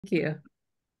You.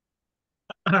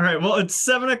 All right, well, it's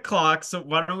 7 o'clock, so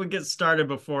why don't we get started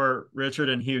before Richard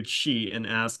and Hugh cheat and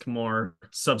ask more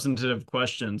substantive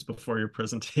questions before your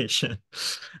presentation?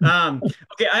 Um,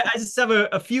 okay, I just have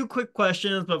a few quick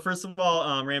questions, but first of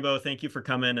all, Rainbow, thank you for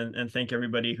coming and thank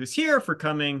everybody who's here for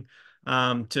coming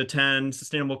to attend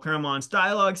Sustainable Claremont's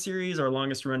Dialogue series, our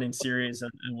longest running series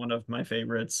and one of my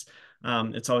favorites.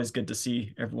 It's always good to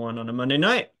see everyone on a Monday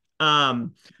night.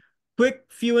 Quick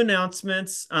few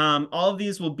announcements. All of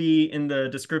these will be in the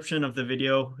description of the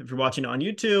video if you're watching it on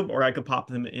YouTube, or I could pop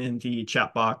them in the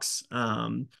chat box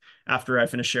after I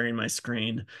finish sharing my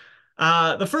screen.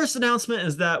 The first announcement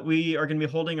is that we are going to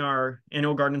be holding our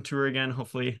annual garden tour again,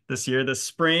 hopefully this year, this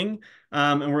spring.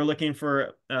 And we're looking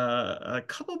for a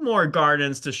couple more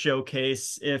gardens to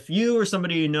showcase. If you or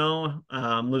somebody you know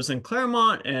lives in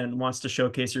Claremont and wants to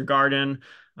showcase your garden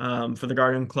for the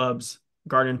garden club's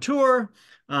garden tour,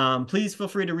 please feel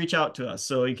free to reach out to us.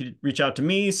 So you could reach out to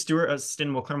me, Stuart at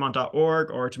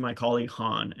sustainableclaremont.org, or to my colleague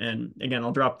Han. And again,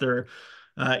 I'll drop their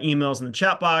emails in the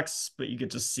chat box, but you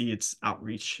get to see its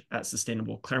outreach at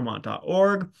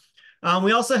sustainableclaremont.org.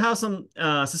 We also have some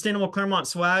Sustainable Claremont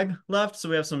swag left. So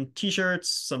we have some t-shirts,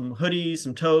 some hoodies,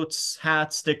 some totes,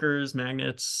 hats, stickers,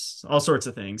 magnets, all sorts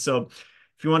of things. So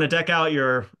if you want to deck out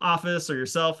your office or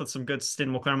yourself with some good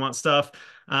Sustainable Claremont stuff,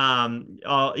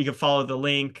 you can follow the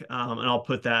link, and I'll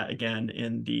put that again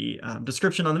in the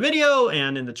description on the video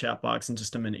and in the chat box in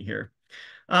just a minute here.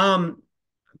 Um,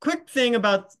 quick thing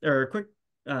about, or quick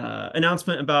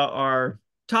announcement about our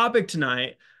topic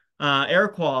tonight, air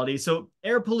quality. So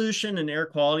air pollution and air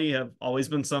quality have always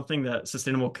been something that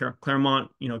Sustainable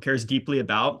Claremont, cares deeply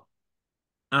about.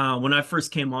 When I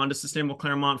first came on to Sustainable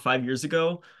Claremont 5 years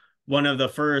ago, one of the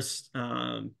first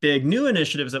big new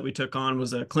initiatives that we took on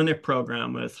was a clinic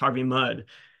program with Harvey Mudd.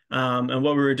 And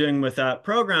what we were doing with that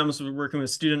program was we were working with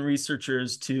student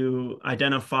researchers to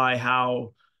identify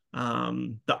how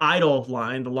the idle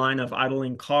line, the line of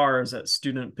idling cars at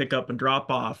student pickup and drop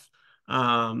off,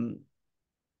 um,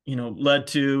 led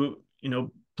to,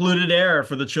 polluted air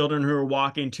for the children who are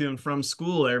walking to and from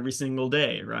school every single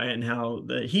day, right? And how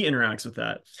the heat interacts with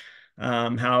that,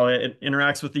 how it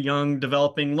interacts with the young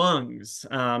developing lungs.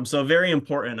 So very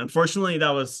important. Unfortunately, that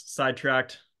was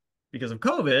sidetracked because of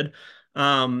COVID.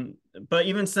 But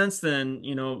even since then,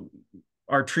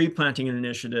 our tree planting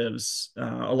initiatives,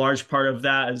 a large part of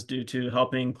that is due to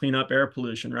helping clean up air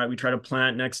pollution, right? We try to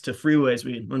plant next to freeways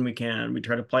when we can. We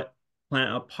try to plant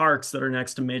up parks that are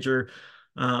next to major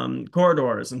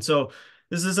corridors. And so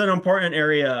this is an important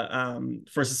area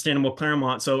for Sustainable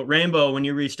Claremont. So Rainbow, when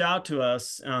you reached out to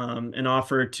us and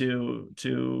offered to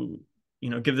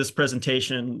give this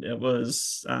presentation, it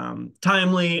was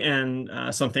timely and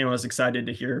something I was excited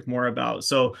to hear more about.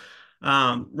 So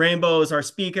Rainbow is our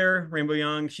speaker. Rainbow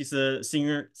Yeung, she's a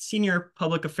senior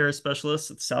public affairs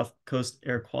specialist at the South Coast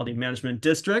Air Quality Management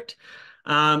District.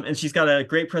 And she's got a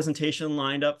great presentation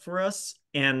lined up for us.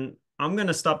 And I'm going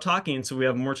to stop talking so we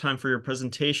have more time for your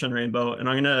presentation, Rainbow, and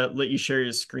I'm going to let you share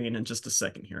your screen in just a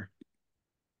second here.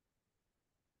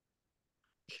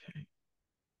 Okay.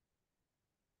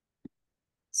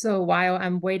 So while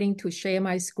I'm waiting to share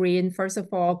my screen, first of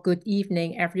all, good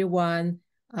evening, everyone.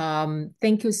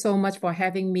 Thank you so much for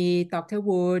having me, Dr.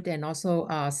 Wood, and also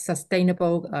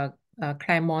Sustainable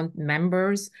Claremont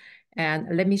members.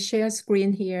 And let me share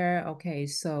screen here. Okay,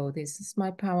 so this is my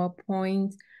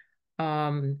PowerPoint.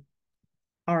 Um,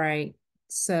 all right,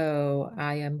 so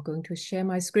I am going to share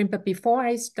my screen. But before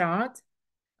I start,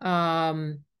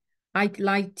 um, I'd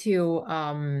like to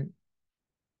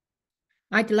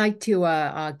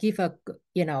give a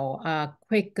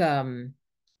quick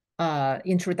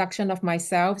introduction of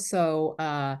myself. So,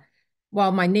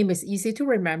 well, my name is easy to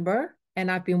remember,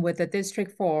 and I've been with the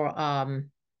district for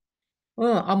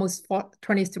almost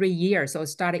 23 years. So, I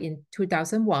started in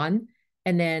 2001,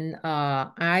 and then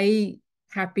I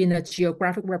have been a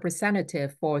geographic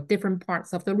representative for different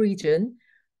parts of the region.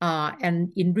 And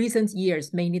in recent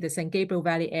years, mainly the San Gabriel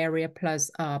Valley area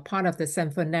plus part of the San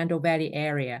Fernando Valley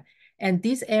area. And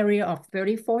this area of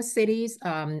 34 cities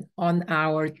on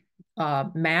our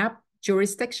map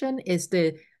jurisdiction is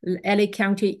the LA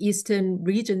County Eastern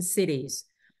Region cities.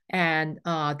 And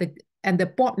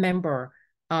the board member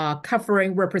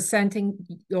covering, representing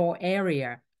your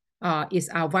area is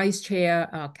our vice chair,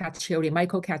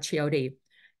 Michael Caccioli.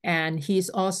 And he's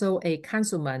also a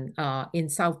councilman in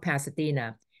South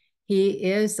Pasadena. He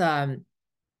is a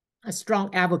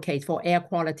strong advocate for air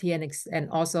quality and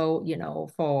also,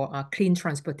 for clean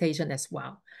transportation as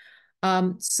well.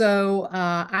 So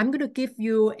I'm going to give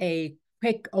you a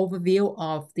quick overview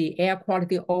of the air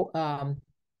quality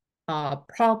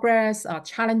progress,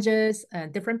 challenges,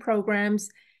 and different programs.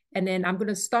 And then I'm going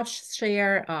to stop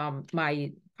share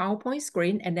my PowerPoint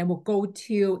screen, and then we'll go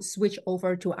to switch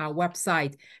over to our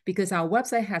website because our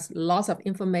website has lots of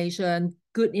information,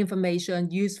 good information,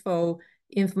 useful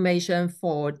information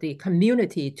for the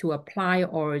community to apply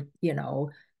or,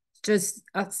 just,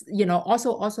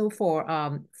 also for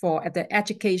the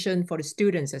education for the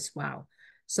students as well.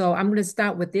 So I'm going to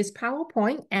start with this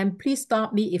PowerPoint, and please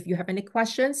stop me if you have any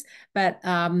questions. But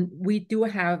we do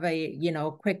have a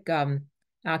quick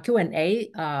Q&A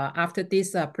after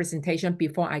this presentation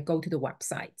before I go to the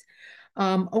website.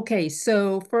 Okay,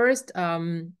 so first, let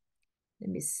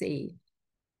me see.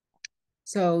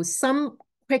 So some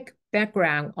quick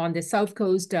background on the South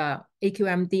Coast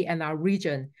AQMD and our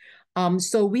region.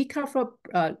 So we cover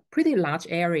a pretty large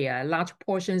area, large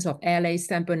portions of LA,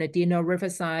 San Bernardino,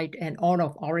 Riverside, and all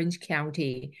of Orange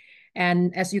County.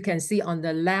 And as you can see on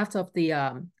the left of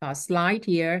the slide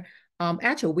here,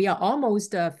 actually, we are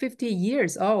almost 50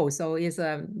 years old. So it's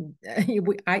I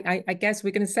guess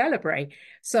we're going to celebrate.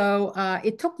 So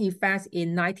it took effect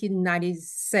in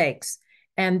 1996.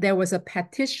 And there was a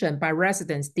petition by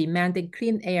residents demanding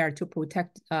clean air to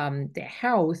protect their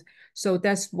health. So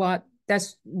that's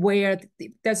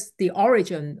the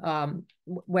origin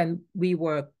when we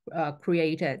were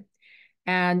created.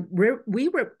 And we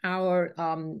were our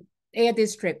air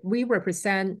district, we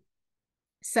represent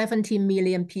 17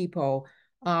 million people.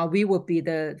 We will be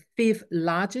the 5th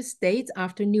largest state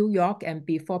after New York and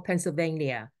before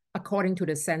Pennsylvania, according to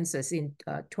the census in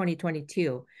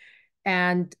 2022.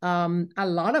 And a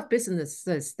lot of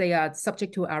businesses, they are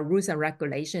subject to our rules and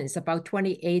regulations, about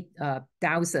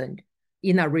 28,000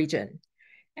 in our region.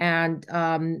 And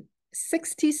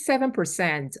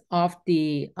 67% of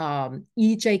the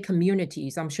EJ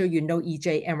communities, I'm sure you know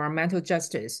EJ, environmental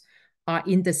justice,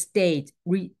 in the state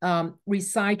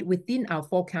reside within our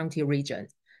 4-county region.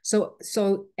 So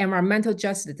environmental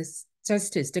justice,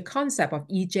 the concept of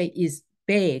EJ is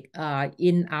big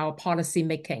in our policy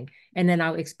making, and then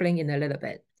I'll explain in a little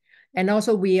bit. And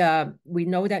also we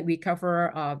know that we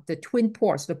cover the twin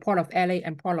ports, the Port of LA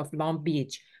and Port of Long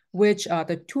Beach, which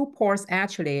the two ports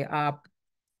actually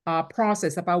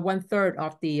process about 1/3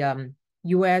 of the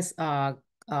U.S.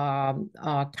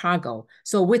 Cargo.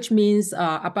 So which means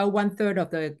about 1/3 of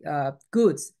the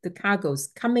goods, the cargoes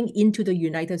coming into the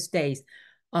United States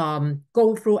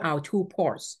go through our two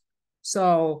ports.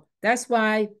 So that's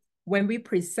why when we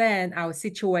present our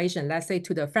situation, let's say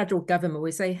to the federal government,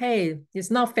 we say, hey, it's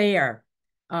not fair.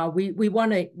 We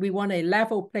want a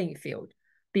level playing field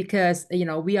because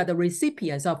we are the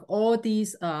recipients of all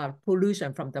these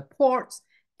pollution from the ports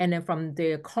and then from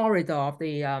the corridor of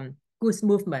the goods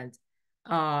movement.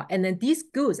 And then these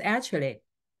goods actually,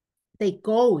 they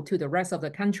go to the rest of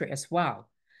the country as well.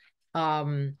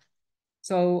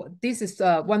 So this is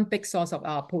one big source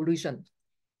of pollution.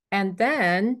 And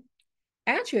then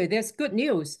actually there's good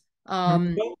news.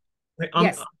 Wait,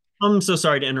 Yes. I'm so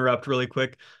sorry to interrupt really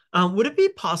quick. Would it be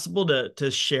possible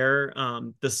to share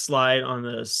the slide on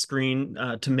the screen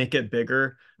to make it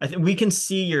bigger? I think we can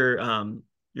see your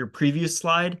previous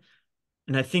slide,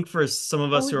 and I think for some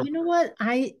of Oh, us who are, you know what?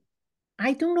 I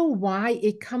don't know why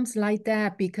it comes like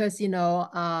that because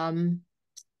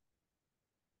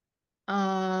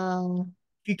uh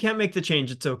if you can't make the change,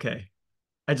 it's okay.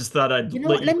 I just thought I'd you know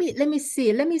let what? you. Let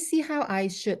me see how I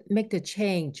should make the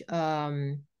change.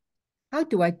 How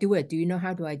do I do it? Do you know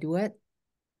how do I do it?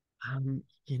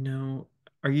 You know,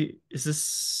 is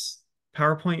this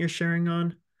PowerPoint you're sharing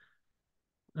on?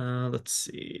 Let's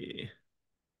see.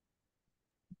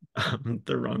 I'm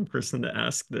the wrong person to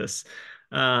ask this.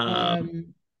 Um,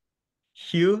 Um,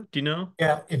 Hugh, do you know?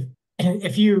 Yeah,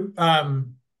 if you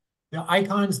the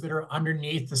icons that are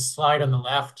underneath the slide on the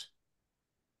left,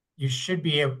 you should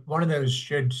be one of those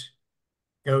should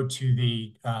go to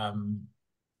the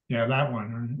Yeah, that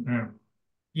one. Yeah.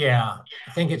 yeah,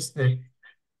 I think it's the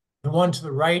one to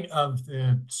the right of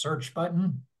the search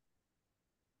button.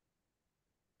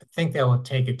 I think that will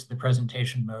take it to the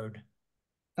presentation mode.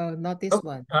 oh, not this Oh,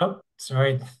 one. oh,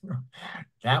 sorry.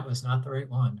 That was not the right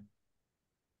one.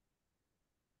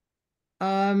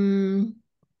 Um,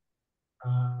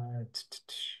 Uh,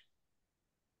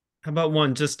 How about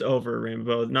one just over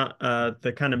Rainbow? Not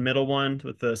the kind of middle one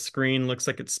with the screen looks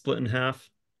like it's split in half.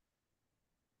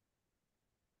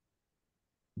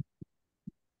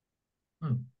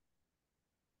 hmm.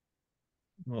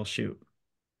 Well, shoot.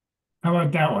 How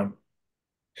about that one?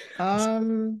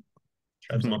 um,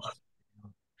 Come on.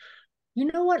 you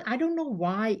know what? I don't know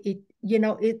why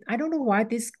I don't know why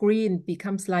this screen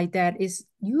becomes like that. It's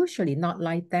usually not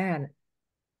like that.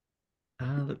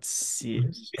 Let's see.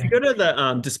 If you go to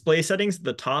the display settings at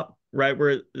the top, right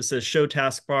where it says show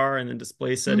taskbar and then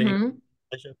display settings.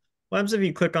 What happens if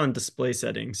you click on display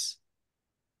settings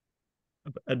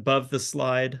above the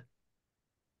slide?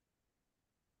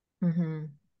 Do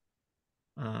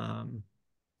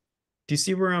you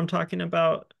see where I'm talking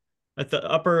about? At the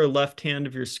upper left hand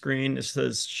of your screen, it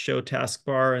says show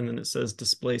taskbar and then it says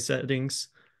display settings.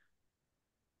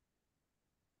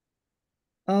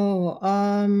 Oh,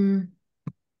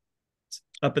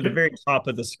 Up at the very top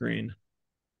of the screen.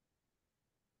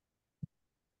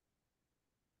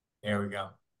 There we go.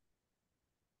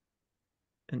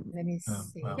 And let me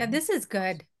see. Well. Yeah, this is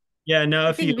good. yeah, no, I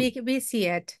if you think we see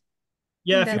it.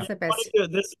 yeah, That's if the you want best. to do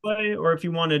it this way, or if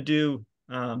you want to do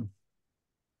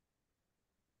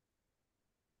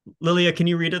Lilia, can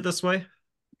you read it this way?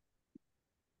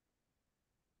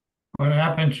 What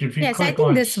happens if you Yes, I click think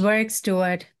on? this works,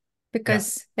 Stuart,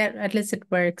 because at least it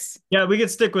works. Yeah, we could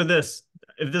stick with this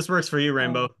if this works for you,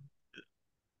 Rainbow.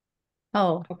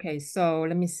 Oh, okay, so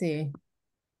let me see.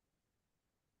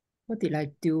 What did I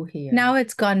do here? now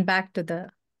it's gone back to the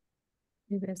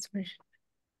previous version.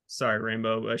 Sorry,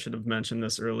 Rainbow. I should have mentioned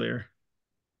this earlier.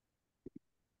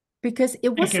 Because it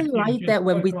wasn't like that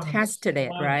when we tested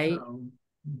it, right?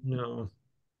 No.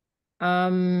 Why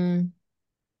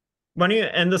don't you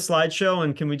end the slideshow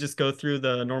and can we just go through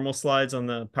the normal slides on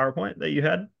the PowerPoint that you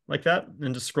had like that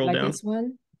and just scroll like down? this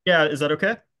one? Yeah, is that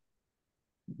okay?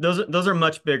 Those are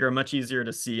much bigger, much easier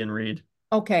to see and read.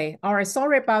 Okay, all right.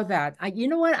 Sorry about that. You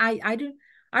know what? I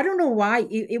don't know why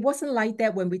it wasn't like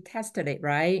that when we tested it,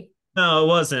 right? No, it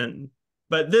wasn't.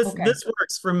 But this Okay. this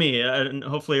works for me, and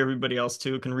hopefully everybody else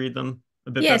too can read them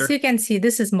a bit Yes, better. you can see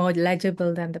this is more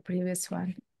legible than the previous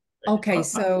one. Okay,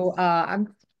 so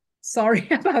I'm sorry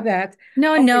about that.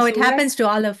 No, Okay, no, so it happens to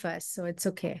all of us, so it's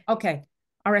okay. Okay.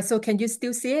 All right. So can you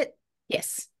still see it?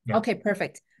 Yes. Yeah. Okay,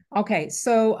 perfect. Okay,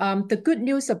 so the good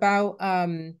news about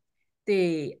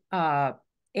the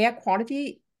air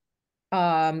quality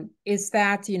is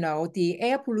that, you know, the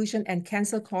air pollution and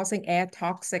cancer-causing air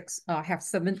toxics have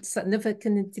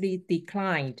significantly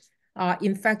declined.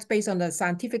 In fact, based on the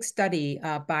scientific study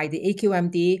by the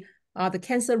AQMD, the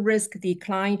cancer risk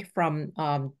declined from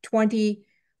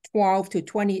 2012 to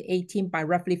 2018 by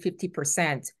roughly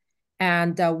 50%.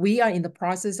 And we are in the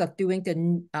process of doing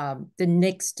the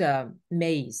next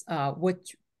maze,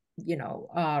 which, you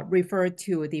know, refer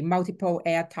to the multiple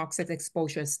air toxic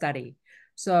exposure study.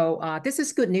 So this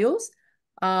is good news.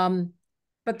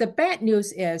 But the bad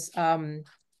news is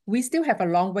we still have a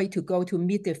long way to go to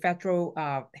meet the federal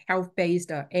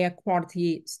health-based air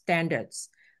quality standards.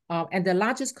 And the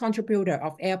largest contributor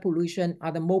of air pollution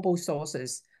are the mobile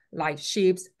sources like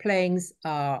ships, planes,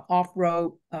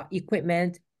 off-road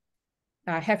equipment,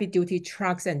 heavy-duty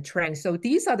trucks and trains. So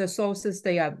these are the sources.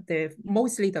 They are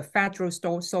mostly the federal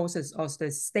sources or the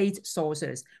state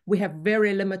sources. We have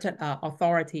very limited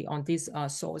authority on these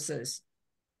sources.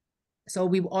 So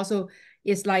we also,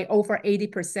 it's like over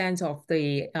 80% of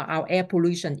the our air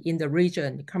pollution in the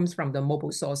region comes from the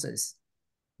mobile sources.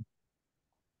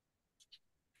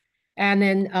 And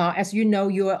then, as you know,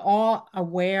 you are all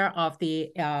aware of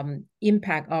the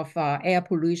impact of air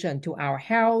pollution to our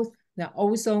health. The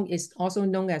ozone is also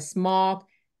known as smog,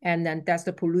 and then that's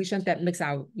the pollution that makes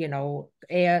our, you know,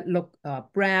 air look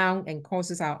brown and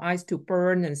causes our eyes to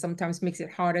burn and sometimes makes it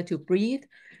harder to breathe.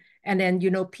 And then, you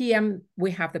know,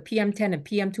 we have the PM10 and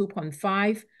PM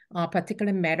 2.5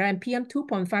 particulate matter, and PM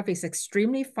 2.5 is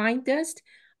extremely fine dust.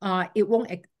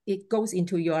 It goes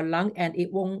into your lung and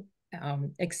it won't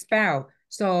expel.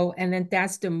 So, and then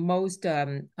that's the most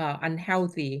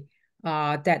unhealthy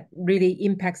that really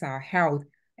impacts our health.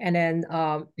 And then,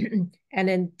 and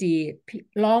then the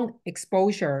long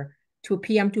exposure to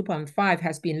PM 2.5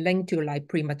 has been linked to like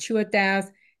premature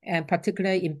death, and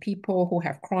particularly in people who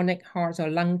have chronic heart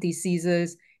or lung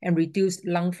diseases and reduced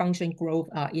lung function growth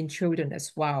in children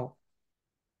as well.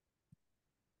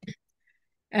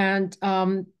 And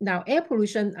now air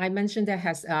pollution, I mentioned that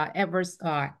has adverse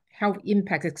health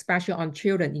impacts, especially on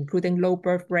children, including low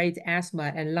birth rate,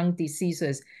 asthma, and lung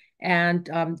diseases. And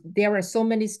there are so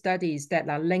many studies that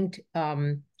are linked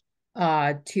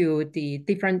to the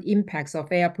different impacts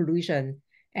of air pollution.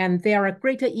 And there are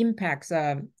greater impacts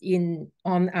on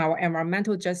our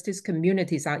environmental justice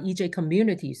communities, our EJ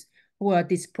communities, who are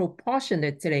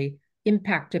disproportionately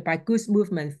impacted by goods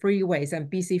movement freeways and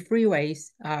busy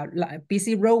freeways,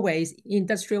 busy roadways,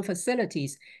 industrial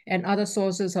facilities, and other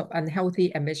sources of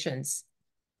unhealthy emissions.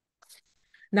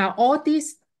 Now, all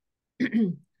these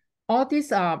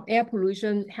air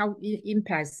pollution health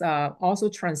impacts also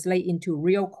translate into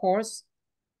real costs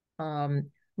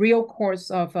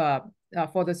of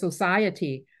for the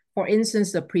society. For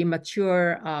instance, the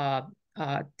premature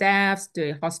deaths,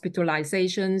 the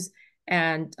hospitalizations,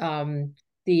 and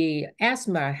the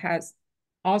asthma has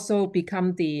also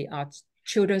become the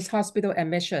children's hospital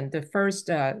admission, the first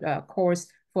course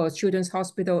for children's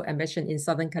hospital admission in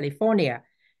Southern California.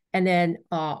 And then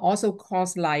also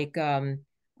costs like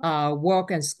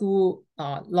work and school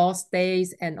lost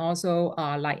days, and also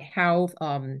like health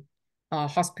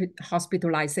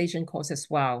hospitalization costs as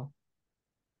well.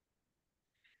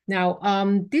 Now,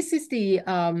 this is the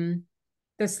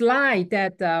slide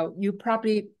that you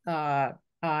probably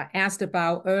asked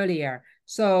about earlier.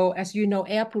 So as you know,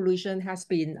 air pollution has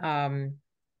been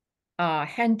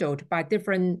handled by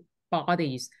different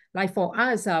bodies. Like for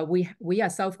us, we are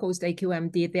South Coast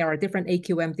AQMD. There are different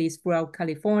AQMDs throughout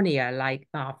California, like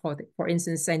for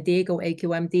instance, San Diego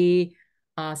AQMD,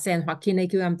 San Joaquin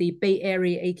AQMD, Bay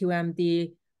Area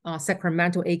AQMD,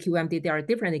 Sacramento AQMD. There are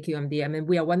different AQMD. I mean,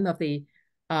 we are one of the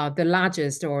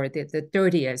largest or the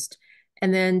dirtiest.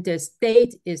 And then the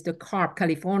state is the CARB,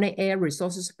 California Air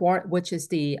Resources Board, which is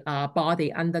the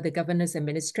body under the governor's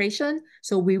administration.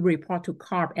 So we report to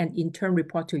CARB and in turn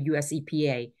report to US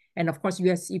EPA. And of course,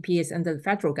 US EPA is under the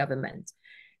federal government.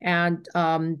 And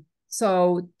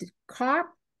so the CARB,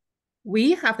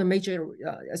 we have the major,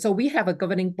 so we have a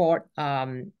governing board,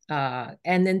 and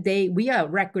then we are a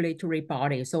regulatory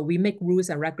body. So we make rules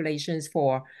and regulations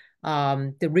for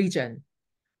the region,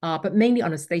 but mainly on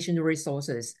the stationary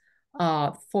sources.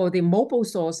 For the mobile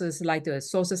sources, like the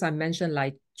sources I mentioned,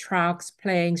 like trucks,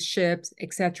 planes, ships,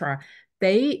 etc.,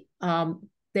 they are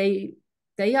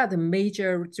the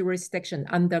major jurisdiction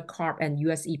under CARB and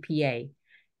US EPA.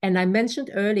 And I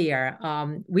mentioned earlier,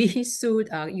 we sued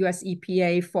US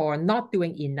EPA for not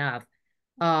doing enough.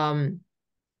 And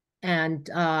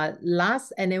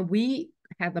then we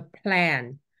have a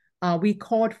plan. We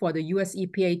called for the US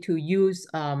EPA to use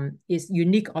its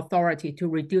unique authority to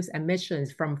reduce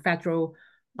emissions from federal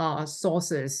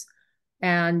sources.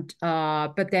 And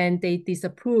but then they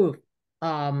disapproved,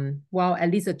 well, at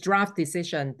least a draft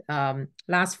decision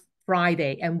last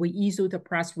Friday, and we issued a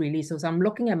press release. So I'm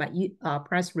looking at my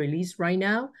press release right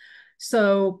now.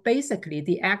 So basically,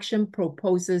 the action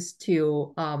proposes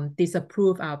to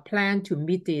disapprove our plan to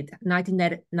meet the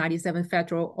 1997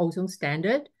 federal ozone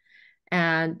standard.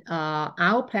 And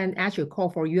our plan actually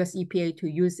called for US EPA to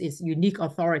use its unique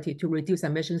authority to reduce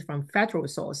emissions from federal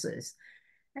sources.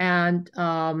 And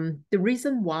the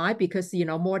reason why, because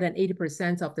more than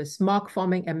 80% of the smog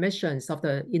forming emissions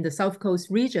in the South Coast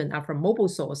region are from mobile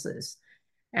sources.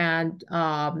 And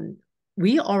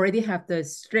we already have the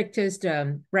strictest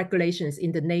regulations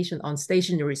in the nation on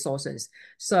stationary sources.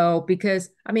 So because,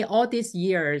 I mean, all these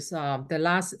years, the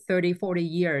last 30, 40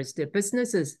 years, the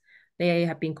businesses, they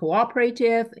have been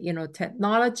cooperative,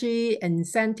 technology and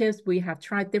incentives. We have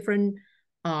tried different,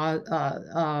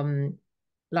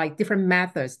 different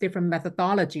methods, different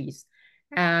methodologies.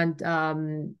 And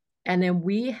then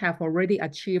we have already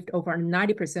achieved over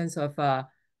 90% of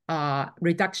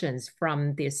reductions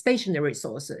from the stationary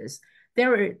sources.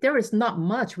 There is not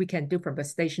much we can do from the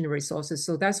stationary sources.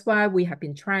 So that's why we have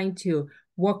been trying to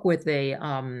work with the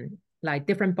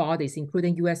different bodies,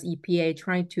 including US EPA,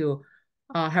 trying to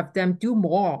have them do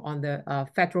more on the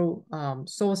federal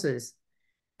sources.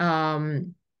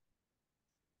 And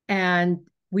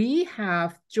we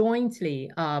have jointly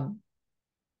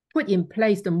put in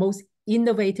place the most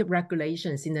innovative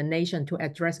regulations in the nation to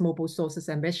address mobile sources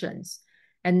emissions.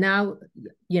 And now,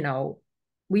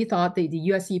 we thought the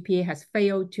US EPA has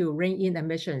failed to rein in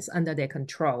emissions under their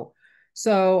control.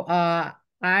 So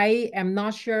I am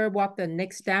not sure what the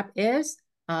next step is.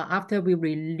 After we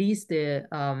release the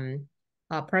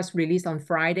press release on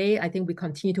Friday, I think we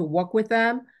continue to work with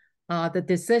them. The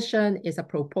decision is a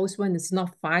proposed one. It's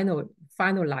not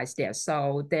finalized yet.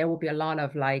 So there will be a lot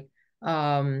of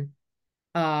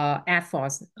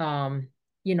efforts,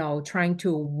 trying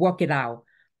to work it out.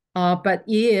 But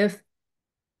if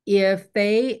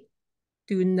they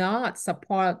do not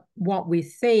support what we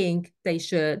think, they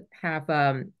should have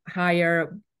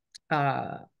higher,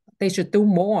 they should do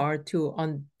more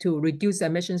to reduce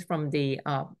emissions from the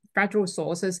federal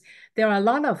sources. There are a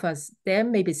lot of us, there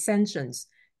may be sanctions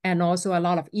and also a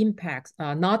lot of impacts,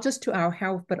 not just to our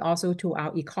health, but also to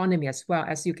our economy as well.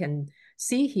 As you can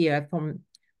see here,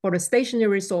 for the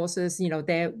stationary sources,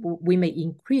 we may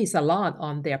increase a lot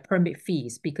on their permit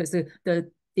fees, because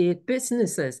the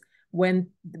businesses, when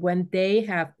they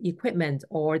have equipment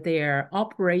or their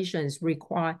operations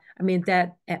require,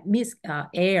 that emits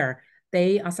air,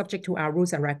 they are subject to our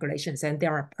rules and regulations, and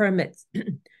there are permits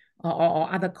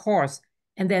or other costs.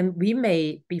 And then we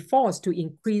may be forced to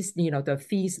increase, the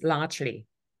fees largely.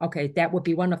 Okay, that would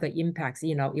be one of the impacts.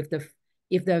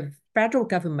 If the federal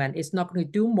government is not going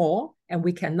to do more, and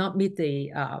we cannot meet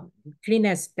the clean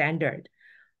air standard.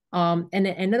 And then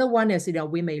another one is,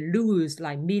 we may lose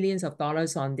like millions of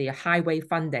dollars on the highway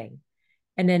funding.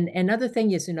 And then another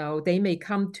thing is, they may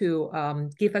come to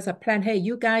give us a plan. Hey,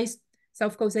 you guys,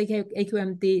 South Coast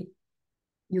AQMD,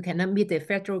 you cannot meet the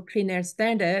federal clean air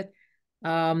standard.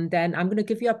 Then I'm going to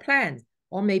give you a plan.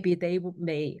 Or maybe they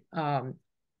may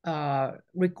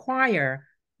require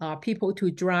people to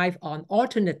drive on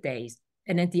alternate days.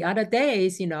 And then the other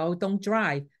days, don't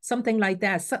drive, something like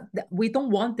that. So we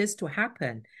don't want this to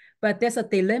happen. But there's a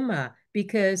dilemma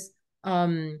because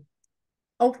over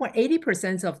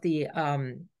 80% of the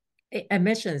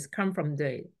emissions come from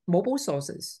the mobile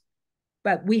sources.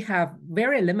 But we have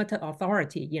very limited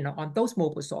authority, on those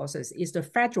mobile sources. Is the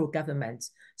federal government.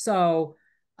 So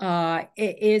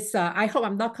it is. I hope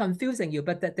I'm not confusing you,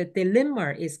 but the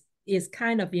dilemma is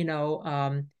kind of,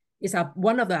 is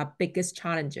one of the biggest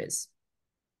challenges.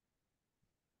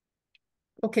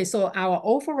 Okay, so our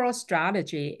overall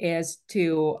strategy is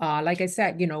to, like I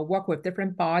said, work with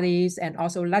different bodies and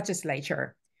also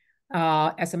legislature.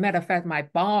 As a matter of fact, my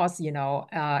boss,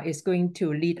 is going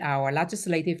to lead our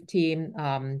legislative team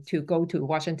to go to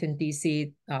Washington,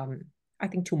 D.C., I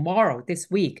think tomorrow, this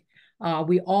week.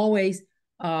 We always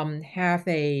we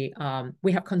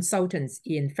have consultants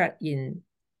in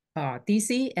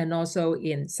D.C. and also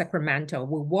in Sacramento.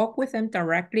 We work with them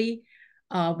directly.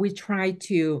 We try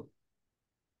to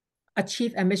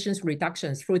achieve emissions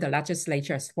reductions through the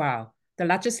legislature as well. The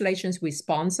legislations we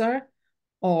sponsor,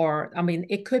 or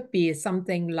it could be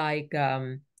something like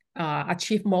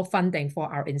achieve more funding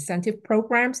for our incentive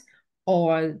programs,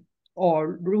 or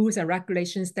rules and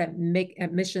regulations that make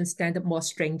emission standard more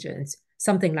stringent,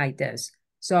 something like this.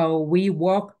 So we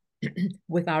work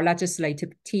with our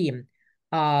legislative team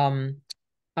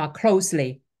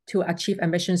closely to achieve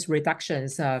emissions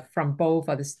reductions from both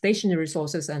the stationary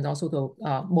sources and also the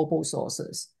mobile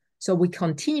sources. So we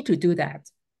continue to do that.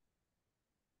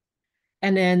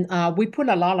 And then we put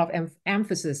a lot of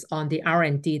emphasis on the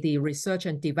R&D, the research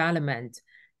and development.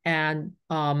 And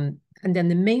then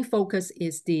the main focus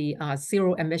is the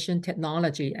zero emission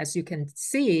technology. As you can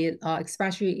see,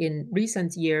 especially in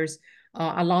recent years,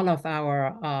 a lot of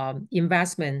our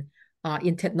investment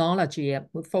in technology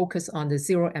will focus on the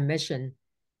zero emission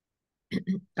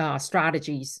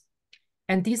strategies.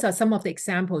 And these are some of the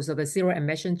examples of the zero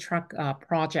emission truck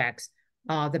projects.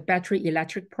 The battery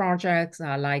electric projects,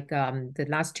 like the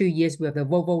last 2 years with the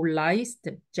Volvo Lights,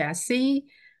 the Jesse,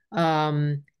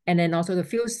 and then also the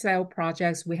fuel cell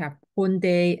projects. We have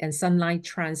Hyundai and Sunlight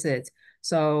Transit.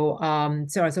 So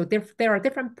there are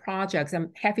different projects and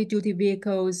heavy duty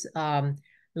vehicles,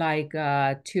 like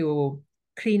to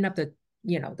clean up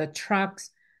the trucks,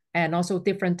 and also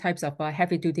different types of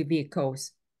heavy duty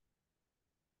vehicles.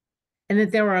 And then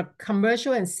there are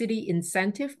commercial and city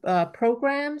incentive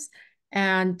programs.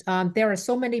 And there are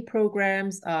so many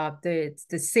programs, the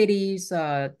cities,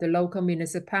 the local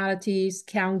municipalities,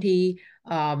 county,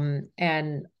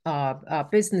 and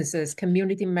businesses,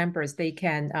 community members, they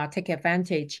can take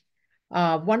advantage.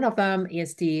 One of them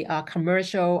is the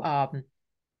commercial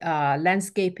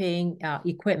landscaping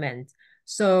equipment.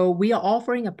 So we are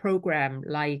offering a program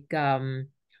like,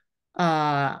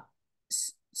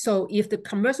 so if the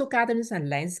commercial gardeners and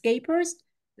landscapers,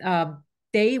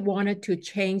 they wanted to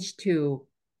change to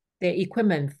their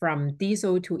equipment from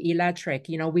diesel to electric,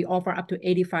 we offer up to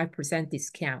 85%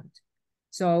 discount.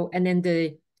 So,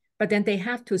 but then they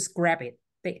have to scrap it.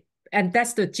 And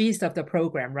that's the gist of the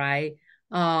program, right?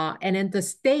 And then the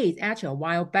state, actually a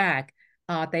while back,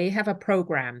 they have a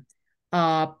program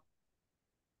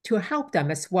to help them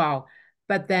as well.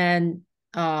 But then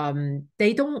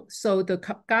they don't, so the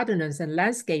gardeners and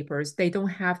landscapers, they don't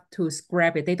have to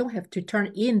scrap it. They don't have to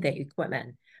turn in their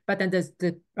equipment, but then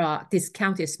the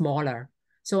discount is smaller.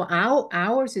 So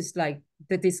ours is like,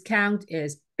 the discount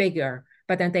is bigger,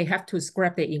 but then they have to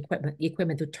scrap their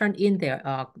equipment to turn in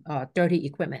their dirty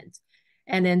equipment.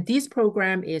 And then this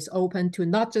program is open to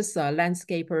not just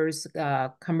landscapers,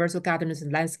 commercial gardeners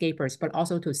and landscapers, but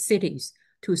also to cities,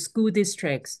 to school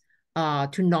districts,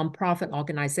 to nonprofit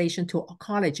organizations, to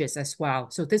colleges as well.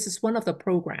 So this is one of the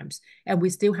programs, and we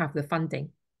still have the funding.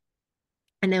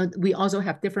 And then we also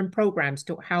have different programs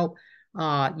to help,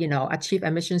 achieve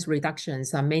emissions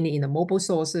reductions, mainly in the mobile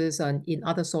sources and in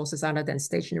other sources other than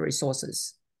stationary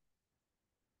sources.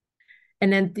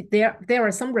 And then there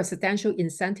are some residential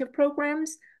incentive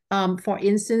programs. For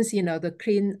instance, the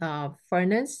clean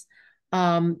furnace.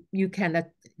 You can,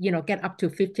 get up to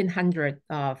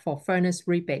 $1,500 for furnace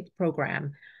rebate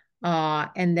program.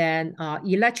 And then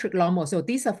electric lawnmower. So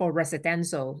these are for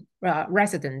residential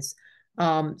residents.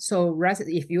 So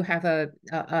if you have a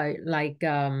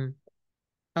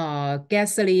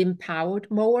gasoline powered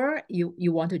mower,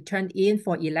 you want to turn in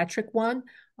for electric one,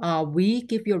 we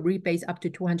give you a rebate up to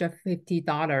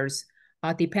 $250,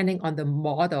 depending on the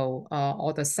model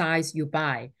or the size you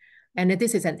buy. And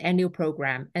this is an annual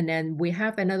program. And then we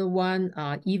have another one,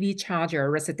 EV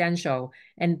charger residential.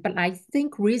 But I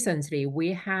think recently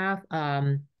we have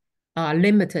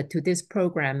limited to this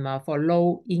program for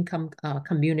low income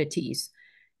communities.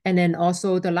 And then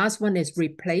also the last one is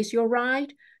replace your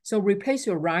ride. So replace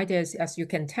your ride is, as you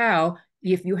can tell,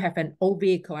 if you have an old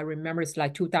vehicle, I remember it's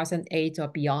like 2008 or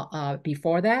beyond,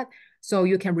 before that. So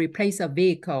you can replace a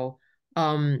vehicle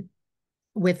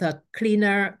with a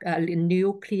cleaner,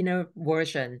 new cleaner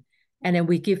version. And then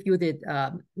we give you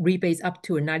the rebates up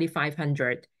to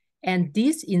 $9,500. And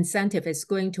this incentive is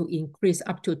going to increase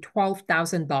up to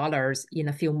 $12,000 in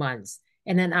a few months.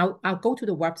 And then I'll go to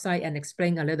the website and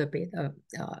explain a little bit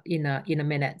in a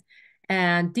minute.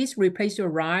 And this replace your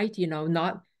ride,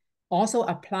 not also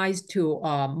applies to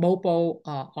mobile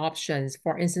options.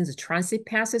 For instance, transit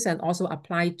passes, and also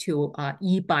apply to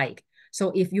e-bike.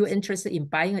 So if you're interested in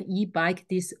buying an e-bike,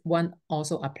 this one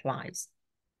also applies.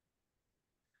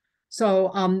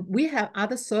 So we have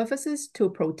other services to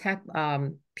protect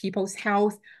people's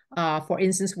health. For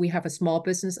instance, we have a small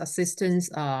business assistance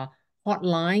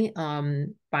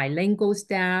hotline, bilingual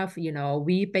staff.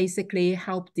 We basically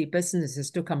help the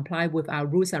businesses to comply with our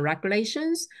rules and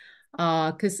regulations.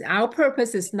 Because our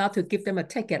purpose is not to give them a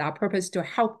ticket. Our purpose is to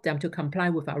help them to comply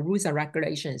with our rules and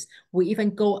regulations. We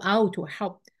even go out to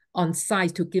help on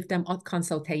site to give them a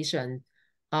consultation.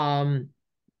 And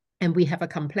we have a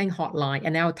complaint hotline,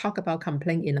 and I'll talk about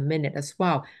complaint in a minute as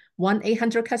well.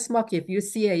 1-800-CAT-SMOKE. If you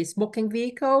see a smoking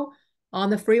vehicle on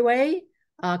the freeway,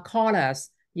 call us.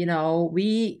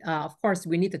 We of course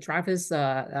we need the driver's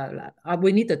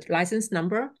we need the license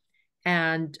number,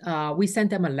 and we send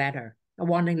them a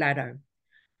warning letter.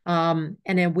 And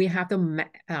then we have the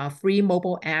free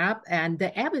mobile app, and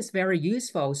the app is very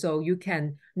useful. So you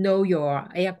can know your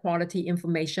air quality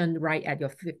information right at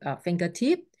your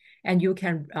fingertip, and you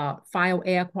can file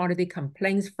air quality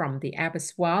complaints from the app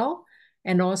as well.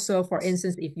 And also, for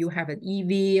instance, if you have an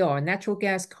EV or a natural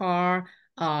gas car,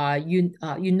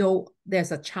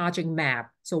 there's a charging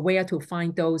map, so where to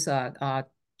find those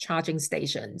charging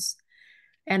stations.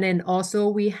 And then also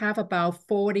we have about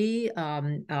 40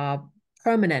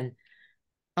 permanent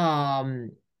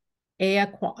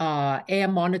air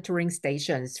monitoring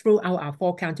stations throughout our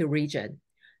 4-county region.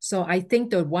 So I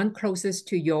think the one closest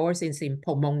to yours is in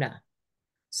Pomona.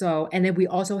 So, and then we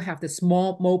also have the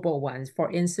small mobile ones.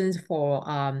 For instance, for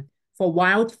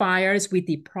wildfires, we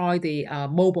deploy the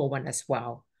mobile one as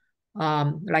well.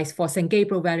 Like for San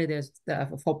Gabriel Valley, there's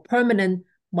for permanent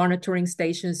monitoring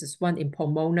stations. There's one in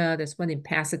Pomona. There's one in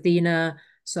Pasadena.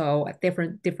 So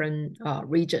different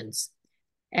regions.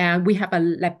 And we have a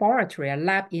lab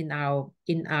in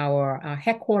our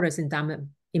headquarters in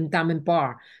Diamond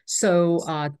Bar. So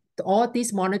all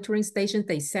these monitoring stations,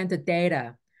 they send the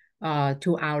data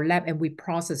to our lab, and we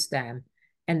process them,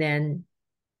 and then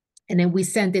we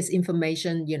send this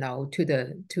information,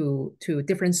 to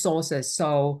different sources.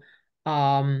 So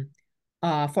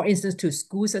for instance, to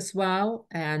schools as well,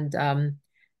 and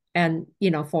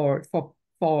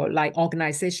for like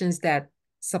organizations that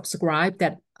subscribe,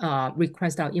 that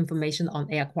request our information on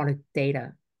air quality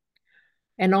data.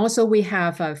 And also we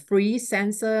have a free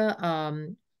sensor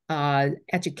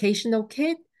educational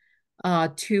kit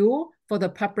tool for the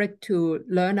public to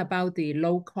learn about the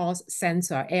low-cost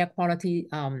sensor, air quality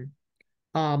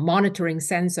monitoring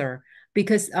sensor,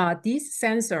 because these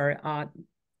sensors,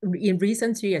 in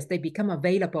recent years, they become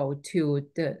available to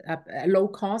the low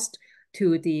cost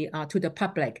to the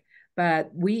public.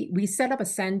 But we set up a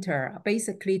center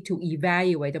basically to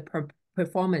evaluate the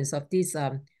performance of this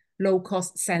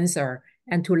low-cost sensor,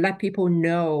 and to let people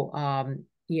know,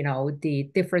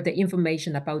 the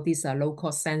information about this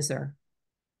low-cost sensor.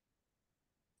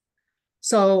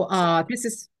 So this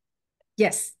is,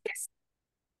 yes.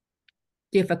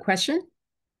 Do you have a question?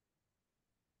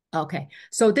 Okay,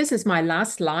 so this is my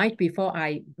last slide before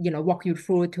I, walk you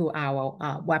through to our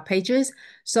web pages.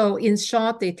 So in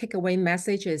short, the takeaway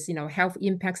message is, health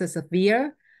impacts are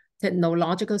severe,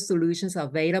 technological solutions are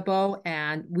available,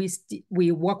 and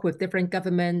we work with different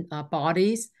government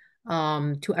bodies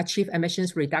to achieve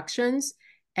emissions reductions.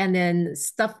 And then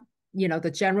stuff,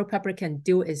 the general public can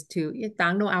do is to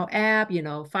download our app,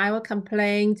 file a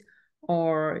complaint,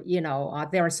 or,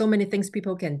 there are so many things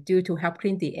people can do to help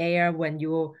clean the air when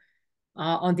you're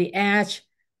on the edge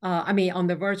I mean, on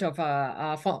the verge of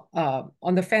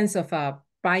on the fence of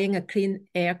buying a clean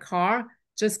air car,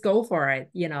 just go for it.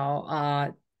 You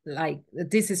know, like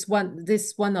this is one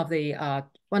of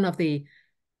the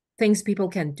things people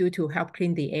can do to help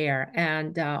clean the air,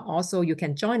 and also you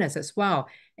can join us as well.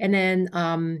 And then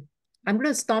I'm going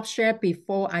to stop share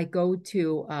before I go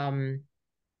to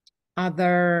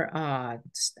other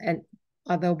and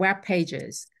other web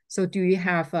pages. So do you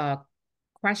have a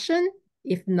question?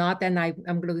 If not, then I'm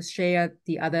going to share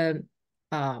the other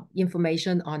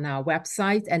information on our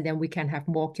website, and then we can have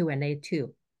more Q&A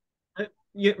too.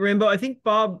 Yeah, Rainbow, I think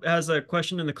Bob has a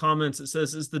question in the comments. It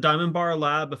says, is the Diamond Bar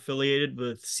Lab affiliated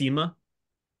with SEMA?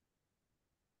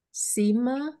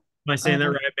 SEMA? Am I saying that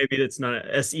right? Maybe it's not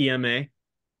SEMA.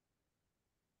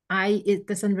 It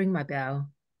doesn't ring my bell.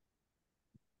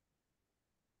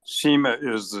 SEMA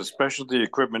is the Specialty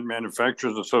Equipment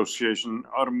Manufacturers Association,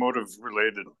 automotive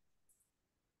related.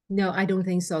 No, I don't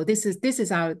think so. This is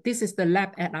the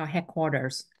lab at our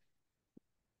headquarters.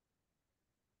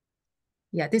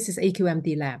 Yeah, this is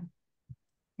AQMD lab.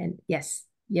 And yes,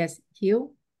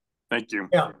 Hugh. Thank you.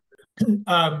 Yeah.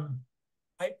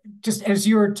 Just as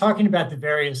you were talking about the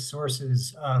various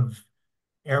sources of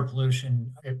air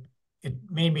pollution, it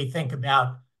made me think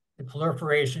about the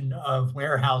proliferation of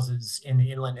warehouses in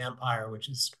the Inland Empire, which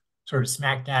is sort of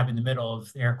smack dab in the middle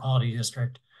of the air quality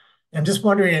district. I'm just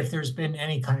wondering if there's been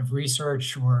any kind of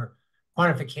research or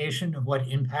quantification of what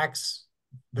impacts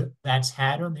that's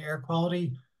had on the air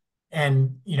quality.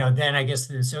 And, then I guess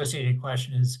the associated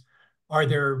question is, are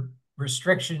there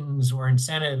restrictions or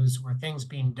incentives or things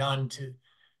being done to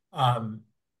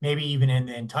maybe even in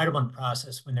the entitlement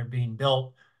process when they're being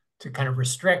built to kind of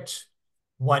restrict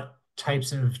what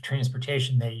types of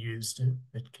transportation they use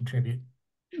that contribute?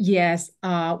 Yes.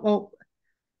 Well,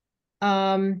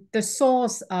 the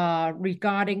source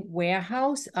regarding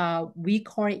warehouse, we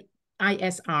call it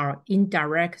ISR,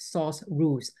 indirect source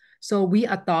rules. So we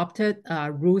adopted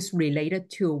rules related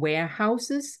to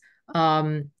warehouses,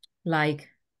 like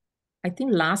I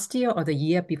think last year or the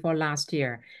year before last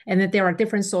year. And then there are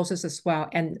different sources as well.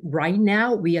 And right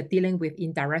now we are dealing with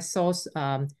indirect source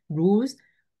rules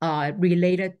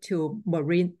related to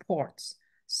marine ports.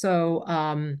 So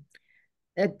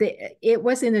it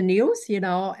was in the news,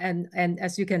 and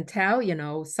as you can tell,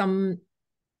 some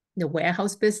the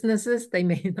warehouse businesses, they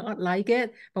may not like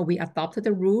it, but we adopted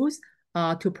the rules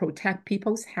to protect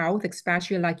people's health,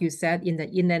 especially like you said, in the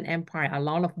Inland Empire, a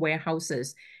lot of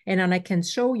warehouses. And then I can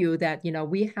show you that,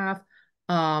 we have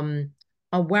a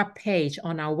web page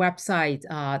on our website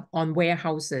on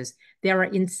warehouses. We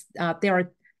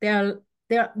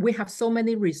have so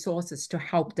many resources to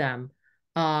help them.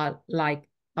 Like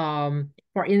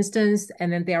for instance,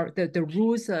 and then the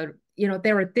rules are,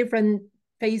 there are different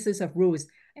phases of rules.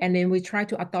 And then we try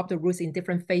to adopt the rules in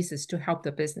different phases to help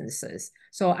the businesses.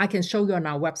 So I can show you on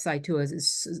our website too.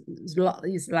 It's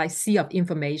like sea of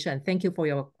information. Thank you for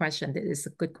your question. That is a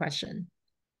good question.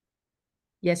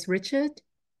 Yes, Richard?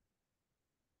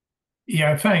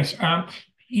 Yeah, thanks. I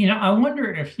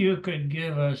wonder if you could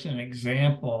give us an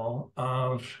example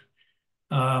of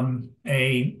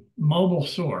a mobile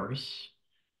source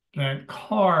that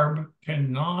CARB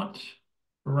cannot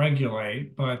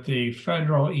regulate, but the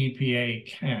federal EPA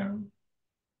can.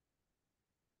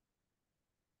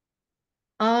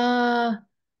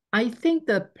 I think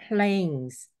the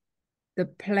planes. The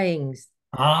planes,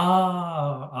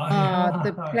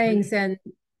 and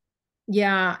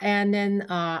yeah, and then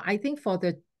I think for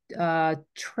the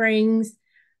trains,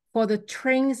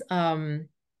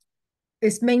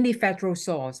 it's mainly federal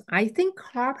source. I think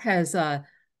CARB has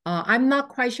I'm not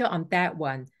quite sure on that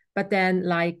one, but then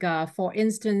like for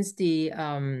instance the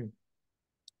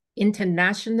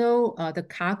international the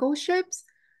cargo ships,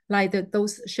 like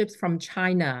those ships from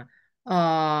China,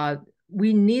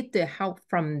 we need the help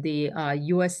from the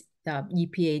US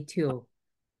EPA too,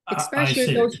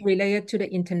 especially those related to the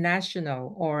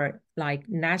international or like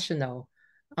national.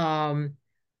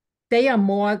 They are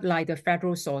more like the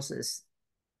federal sources.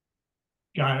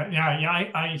 Got it. Yeah,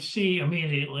 I see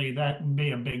immediately that would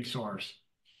be a big source.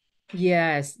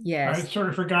 Yes. I sort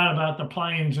of forgot about the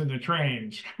planes and the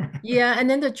trains. Yeah, and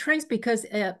then the trains because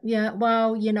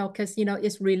because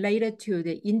it's related to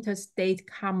the interstate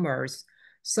commerce,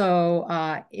 so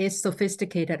it's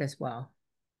sophisticated as well.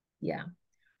 Yeah.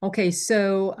 Okay,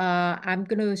 so I'm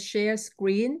gonna share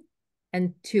screen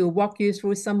and to walk you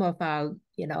through some of our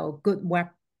good web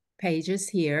pages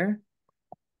here.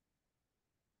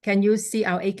 Can you see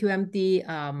our AQMD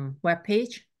web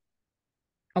page?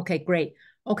 Okay, great.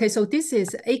 Okay, so this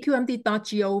is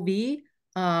aqmd.gov.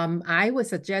 I would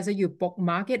suggest that you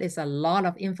bookmark it. It's a lot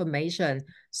of information.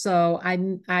 So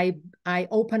I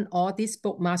open all these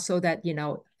bookmarks so that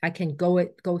I can go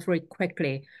through it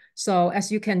quickly. So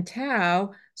as you can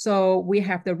tell, so we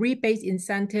have the rebate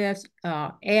incentives,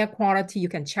 air quality. You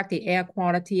can check the air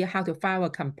quality, how to file a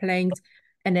complaint,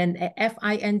 and then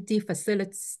FIND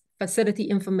facility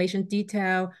information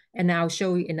detail, and I'll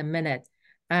show you in a minute.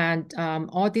 And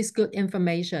all this good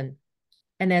information.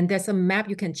 And then there's a map,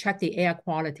 you can check the air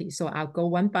quality. So I'll go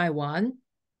one by one.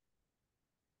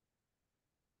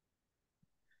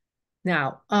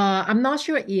 Now, I'm not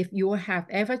sure if you have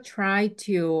ever tried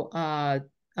to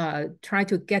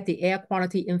get the air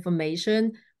quality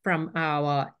information from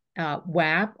our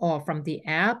web or from the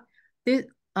app. This,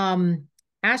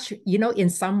 actually, in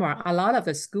summer, a lot of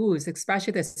the schools,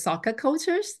 especially the soccer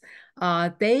coaches,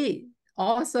 they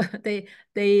also they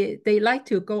like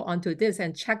to go onto this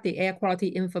and check the air quality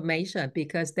information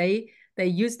because they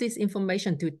use this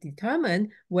information to determine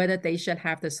whether they should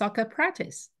have the soccer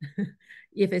practice.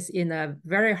 If it's in a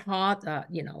very hot,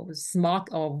 smog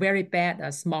or very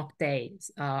bad smog days,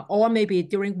 or maybe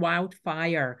during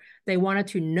wildfire, they wanted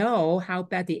to know how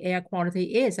bad the air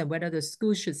quality is and whether the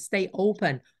school should stay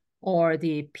open or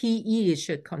the PE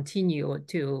should continue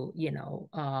to,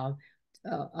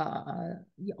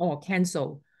 or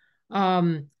cancel.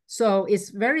 So it's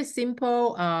very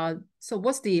simple. So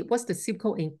what's the zip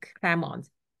code in Claremont?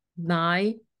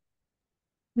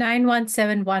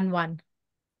 91711.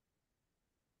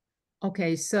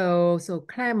 Okay, so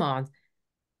Claremont.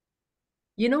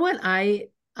 You know what?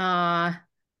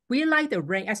 We like the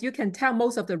rain. As you can tell,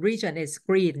 most of the region is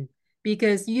green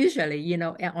because usually,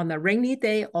 on a rainy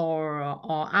day or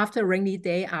after rainy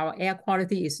day, our air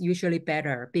quality is usually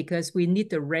better because we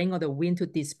need the rain or the wind to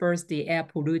disperse the air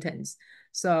pollutants.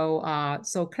 So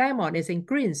Claremont is in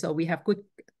green, so we have good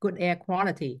air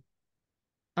quality.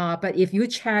 But if you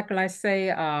check, let's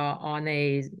say, on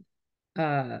a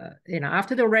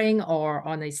after the rain or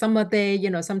on a summer day,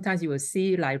 sometimes you will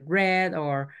see like red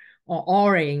or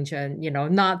orange, and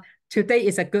not today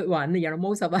is a good one.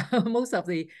 Most of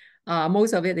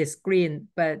it is green,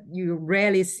 but you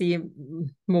rarely see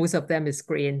most of them is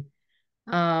green.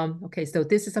 Okay, so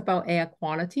this is about air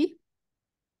quality.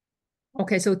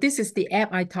 Okay, so this is the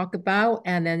app I talked about,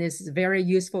 and then it's very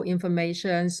useful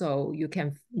information. So you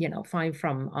can find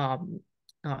from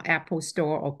Apple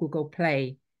Store or Google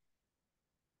Play.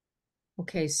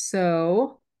 Okay,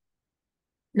 so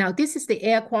now this is the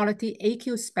air quality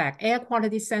AQ spec, Air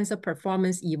Quality Sensor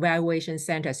Performance Evaluation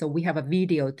Center. So we have a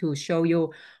video to show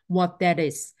you what that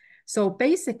is. So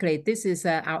basically, this is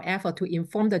our effort to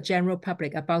inform the general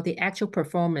public about the actual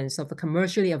performance of the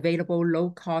commercially available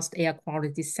low-cost air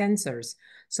quality sensors.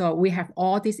 So we have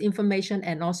all this information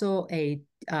and also I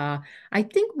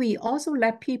think we also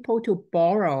let people to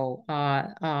borrow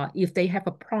if they have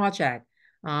a project.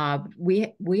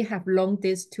 We have loaned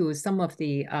this to some of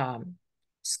the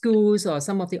schools or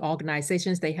some of the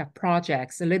organizations. They have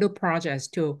little projects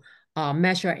to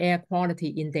measure air quality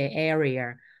in their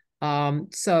area.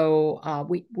 So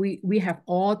we have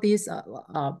all these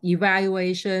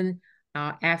evaluation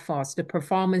efforts, the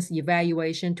performance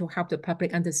evaluation to help the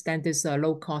public understand this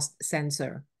low-cost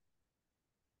sensor.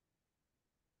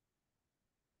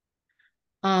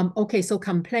 Okay, so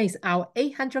complaints. Our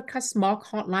 800 smog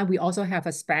hotline, we also have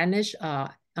a Spanish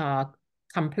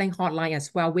complaint hotline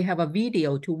as well. We have a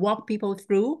video to walk people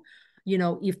through,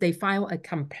 if they file a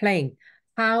complaint,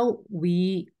 how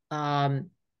we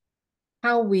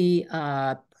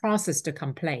process the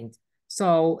complaint.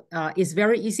 So it's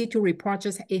very easy to report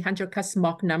just 800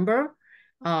 smog number.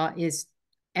 And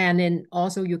then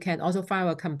also you can also file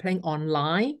a complaint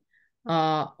online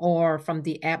or from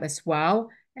the app as well.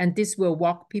 And this will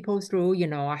walk people through,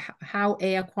 how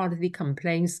air quality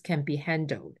complaints can be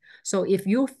handled. So if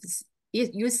you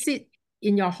sit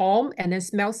in your home and then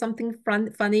smell something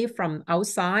funny from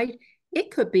outside,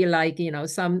 it could be like,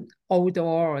 some odor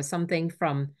or something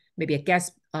from maybe a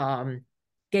gas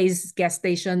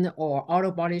station or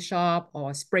auto body shop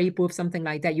or spray booth, something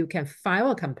like that. You can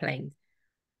file a complaint.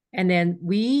 And then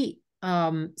we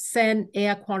send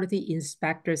air quality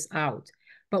inspectors out.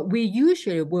 But we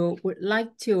usually would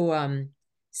like to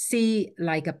see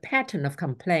like a pattern of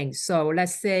complaints. So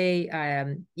let's say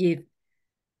if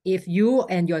you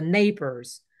and your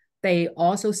neighbors, they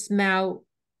also smell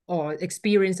or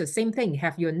experience the same thing,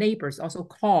 have your neighbors also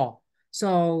call.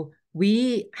 So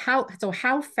how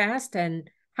fast or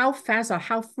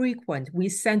how frequent we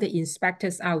send the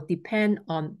inspectors out depend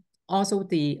on also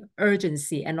the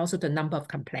urgency and also the number of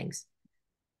complaints.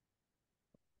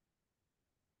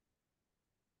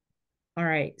 All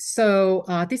right, so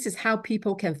this is how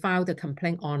people can file the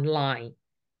complaint online.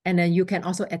 And then you can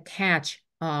also attach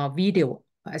video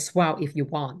as well if you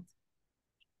want.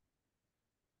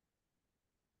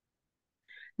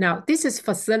 Now, this is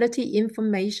facility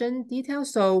information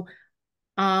details. So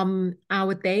our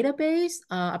database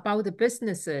about the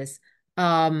businesses,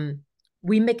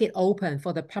 we make it open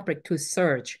for the public to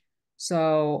search.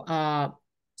 So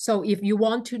so if you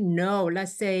want to know,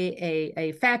 let's say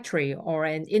a factory or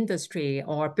an industry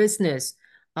or business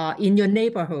in your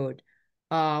neighborhood,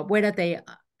 whether they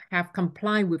have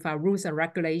complied with our rules and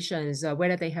regulations,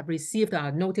 whether they have received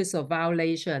a notice of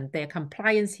violation, their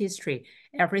compliance history,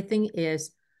 everything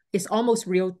is almost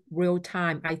real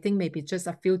time. I think maybe just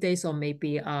a few days or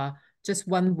maybe just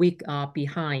 1 week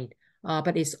behind,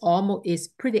 but it's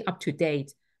pretty up to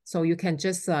date. So you can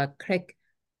just click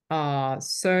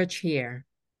search here,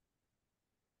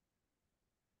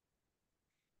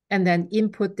 and then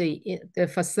input the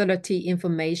facility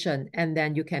information, and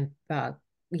then you can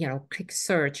click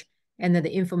search, and then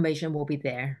the information will be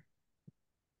there.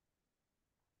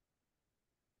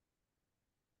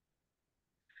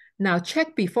 Now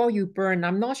check before you burn.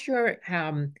 I'm not sure.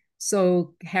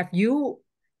 So have you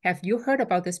heard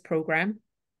about this program?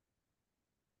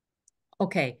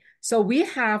 Okay, so we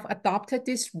have adopted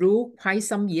this rule quite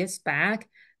some years back,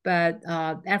 but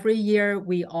every year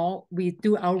we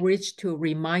do outreach to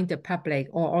remind the public,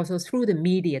 or also through the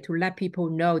media, to let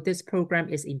people know this program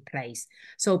is in place.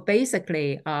 So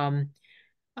basically,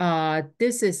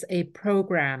 this is a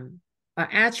program.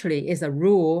 Actually, is a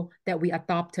rule that we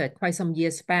adopted quite some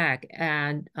years back,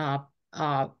 and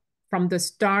from the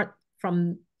start,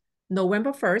 from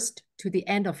November 1st to the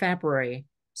end of February.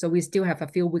 So we still have a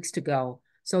few weeks to go.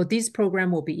 So this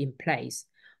program will be in place,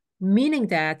 meaning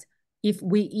that if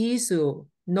we issue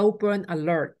no burn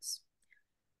alerts,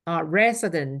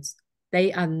 residents,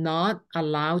 they are not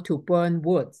allowed to burn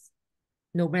woods,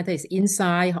 no matter it's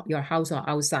inside your house or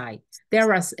outside.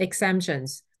 There are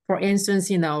exemptions. For instance,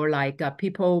 like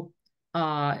people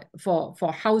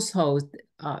for households,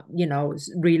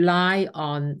 rely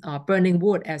on burning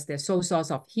wood as their sole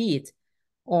source of heat,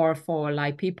 or for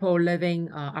like people living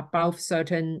above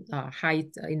certain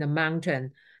height in the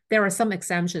mountain. There are some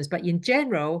exemptions, but in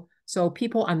general, so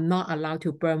people are not allowed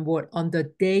to burn wood on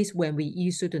the days when we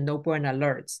issue the no burn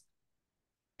alerts.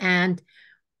 And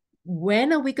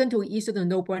when are we going to issue the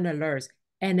no burn alerts?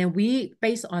 And then we,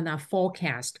 based on our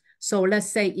forecast. So let's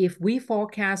say if we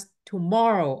forecast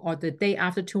tomorrow or the day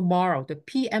after tomorrow, the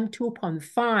PM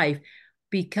 2.5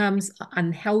 becomes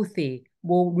unhealthy,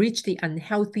 will reach the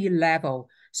unhealthy level.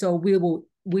 So we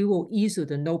will issue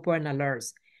the no burn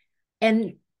alerts.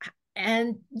 And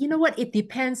you know what? It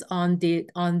depends on the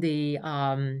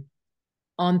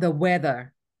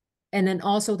weather, and then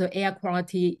also the air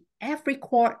quality.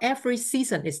 Every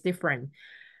season is different.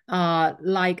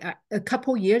 Like a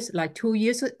couple years, like 2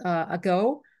 years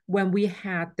ago, when we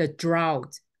had the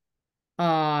drought,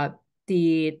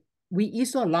 we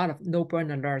issue a lot of no burn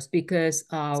alerts because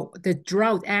the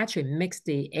drought actually makes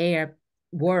the air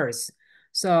worse.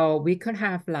 So we could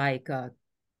have like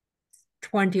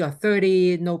 20 or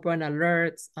 30 no burn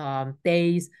alerts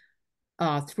days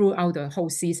throughout the whole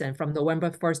season, from November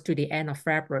 1st to the end of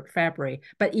February.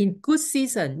 But in good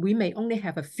season, we may only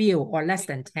have a few or less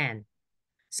than 10.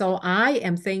 So I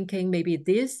am thinking maybe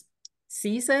this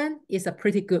season is a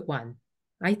pretty good one.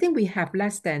 I think we have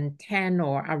less than 10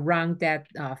 or around that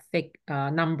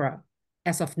number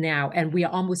as of now, and we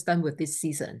are almost done with this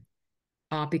season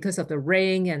because of the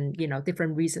rain and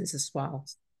different reasons as well.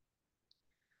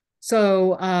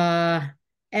 So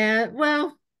and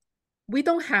well, we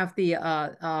don't have the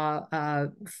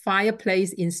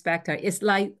fireplace inspector. It's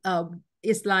like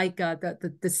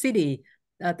the city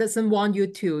doesn't want you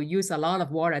to use a lot of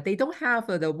water. They don't have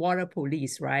the water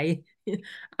police, right?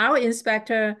 Our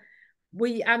inspector,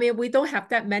 we don't have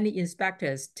that many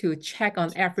inspectors to check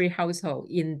on every household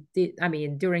during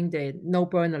the no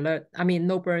burn alert.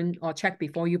 No burn or check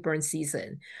before you burn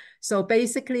season. So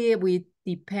basically, we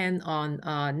depend on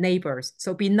neighbors.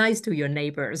 So be nice to your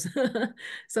neighbors.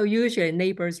 So usually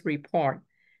neighbors report,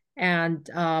 and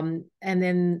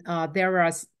then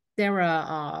there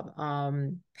are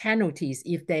penalties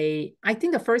if they. I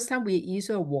think the first time we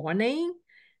issue a warning,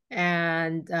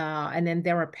 and then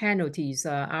there are penalties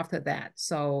after that.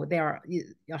 So there are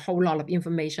a whole lot of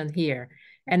information here.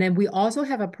 And then we also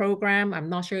have a program. I'm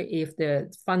not sure if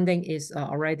the funding is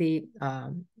already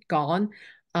gone.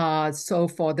 So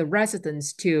for the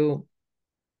residents to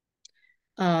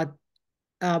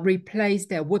replace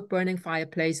their wood burning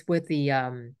fireplace with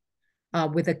the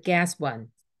gas one.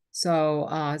 So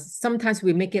sometimes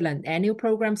we make it an annual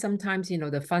program. Sometimes,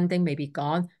 the funding may be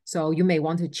gone. So you may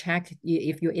want to check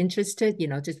if you're interested,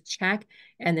 just check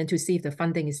and then to see if the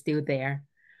funding is still there.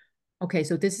 Okay,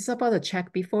 so this is about a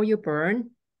check before you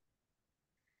burn.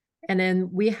 And then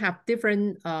we have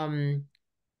different clean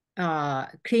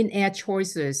air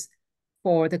choices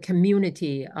for the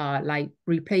community, like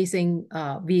replacing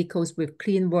vehicles with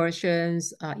clean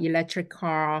versions, electric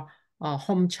car,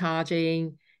 home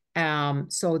charging.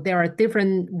 So there are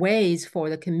different ways for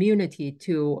the community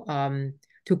to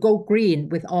go green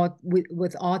with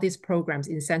all these programs,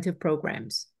 incentive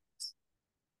programs.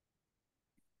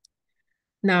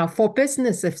 Now, for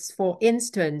businesses, for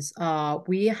instance,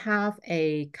 we have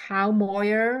a cow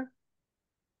mower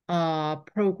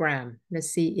program. Let's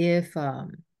see if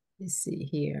let's see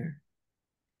here.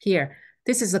 Here,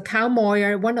 this is a cow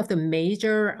mower, one of the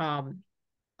major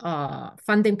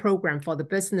funding program for the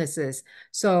businesses.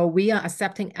 So we are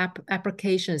accepting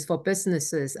applications for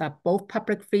businesses, both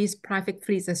public fleets, private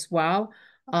fleets as well,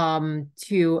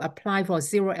 to apply for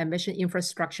zero emission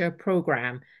infrastructure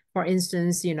program. For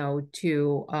instance, to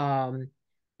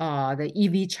the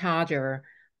EV charger.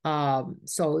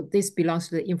 So this belongs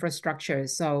to the infrastructure.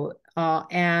 So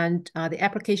the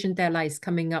application deadline is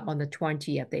coming up on the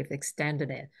 20th. They've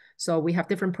extended it. So we have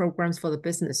different programs for the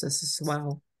businesses as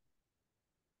well.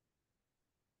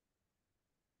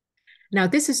 Now,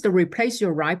 this is the Replace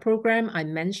Your Ride program I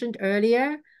mentioned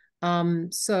earlier.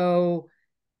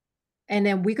 And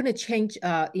then we're going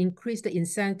to increase the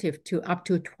incentive to up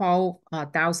to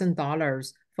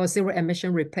 $12,000 for zero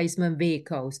emission replacement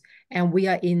vehicles. And we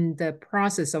are in the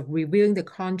process of reviewing the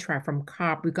contract from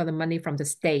CARB. We got the money from the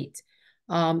state.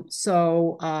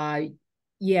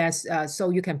 Yes, so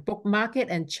you can bookmark it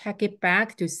and check it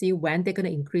back to see when they're going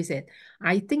to increase it.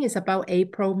 I think it's about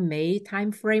April, May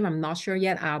timeframe. I'm not sure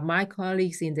yet. My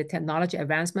colleagues in the Technology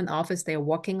Advancement Office, they're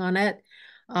working on it.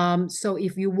 So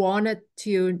if you wanted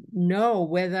to know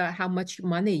how much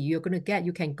money you're going to get,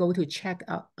 you can go to check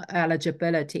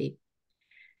eligibility.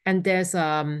 And there's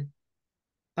you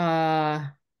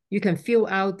can fill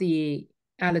out the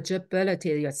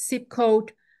eligibility, your zip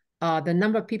code, the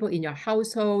number of people in your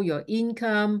household, your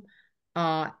income,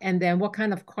 and then what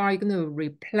kind of car you're going to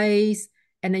replace.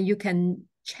 And then you can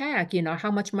check,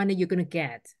 how much money you're going to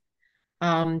get.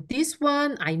 This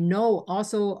one I know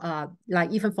also,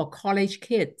 like even for college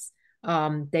kids,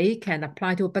 they can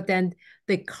apply to, but then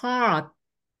the car,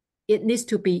 it needs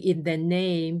to be in their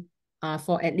name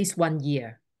for at least 1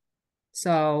 year.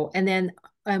 So, and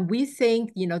we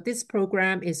think, this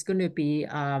program is going to be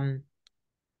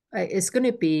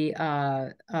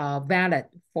valid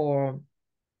for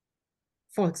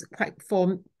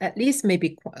at least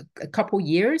maybe a couple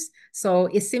years. So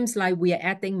it seems like we are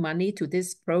adding money to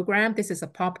this program. This is a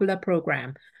popular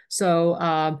program. So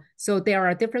so there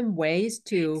are different ways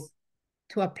to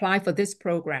apply for this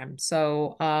program.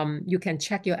 So you can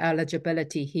check your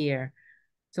eligibility here.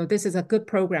 So this is a good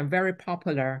program, very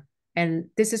popular. And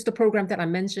this is the program that I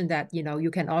mentioned that,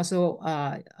 you can also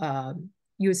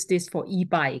use this for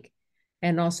e-bike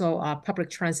and also public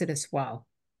transit as well.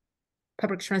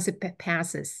 Public transit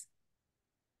passes.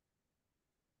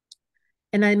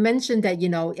 And I mentioned that,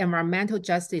 environmental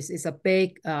justice is a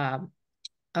big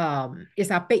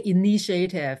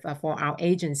initiative for our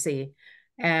agency.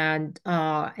 And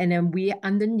then we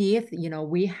underneath,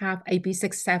 we have AB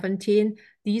 617.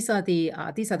 These are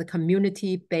the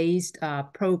community-based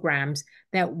programs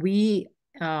that we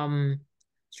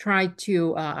try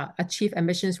to achieve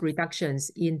emissions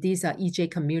reductions in these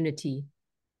EJ community.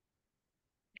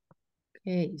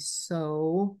 Okay,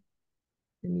 so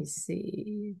let me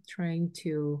see, trying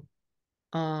to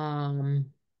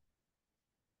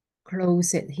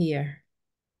close it here.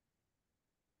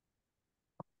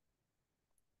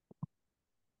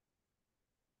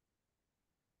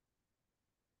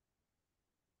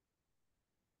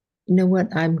 You know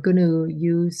what? I'm going to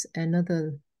use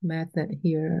another method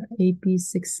here, AB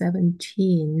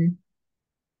 617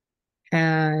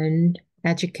 and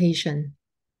education.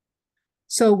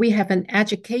 So we have an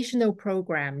educational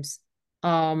programs.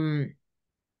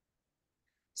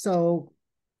 So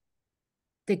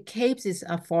the CAPES is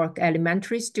for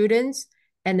elementary students,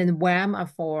 and then WAM are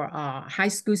for high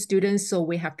school students. So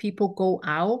we have people go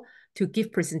out to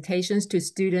give presentations to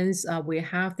students. We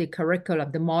have the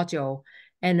curriculum, the module,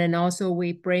 and then also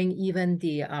we bring even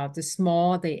the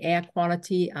air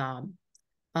quality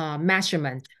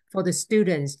measurement for the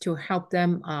students to help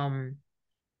them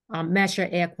measure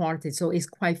air quality. So it's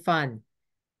quite fun.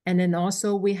 And then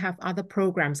also we have other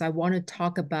programs I want to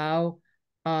talk about.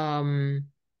 Let's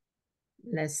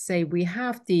say we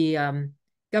have the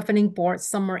Governing Board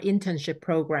Summer Internship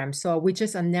Program. So we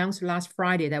just announced last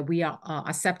Friday that we are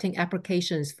accepting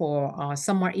applications for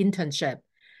summer internship.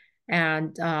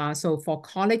 And so for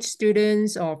college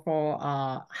students or for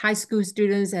high school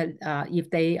students, if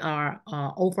they are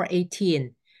over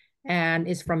 18, and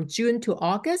it's from June to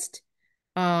August.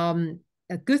 A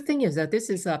good thing is that this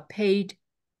is a paid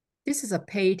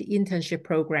internship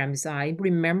program. So I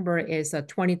remember it's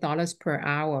 $20 per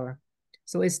hour.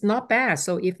 So it's not bad.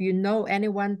 So if you know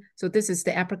anyone, so this is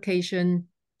the application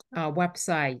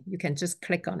website. You can just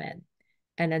click on it.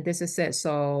 And then this is it.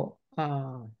 So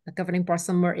the Governing Board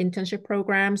Summer Internship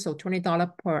Program, so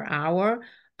 $20 per hour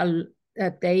a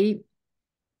day.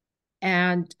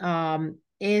 And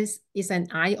is an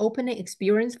eye-opening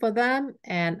experience for them.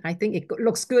 And I think it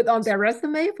looks good on their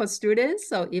resume for students.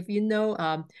 So if you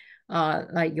know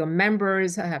like your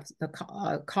members have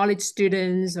college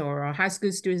students or high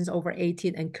school students over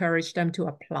 18, encourage them to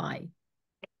apply.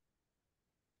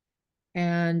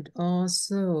 And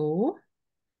also,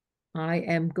 I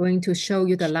am going to show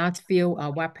you the last few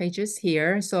web pages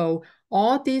here. So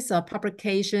all these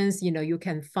publications, you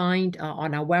can find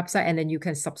on our website, and then you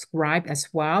can subscribe as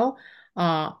well.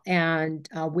 And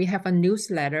we have a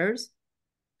newsletters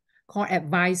called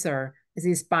Advisor. This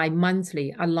is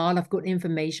bi-monthly, a lot of good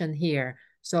information here.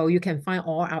 So you can find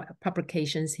all our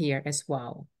publications here as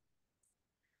well.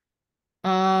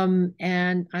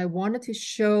 And I wanted to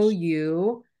show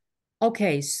you,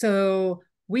 okay, so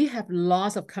we have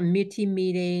lots of committee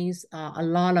meetings, a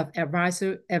lot of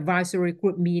advisory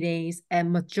group meetings,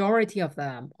 and majority of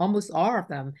them, almost all of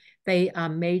them, they are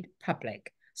made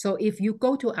public. So if you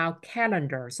go to our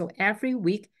calendar, so every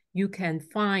week you can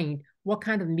find what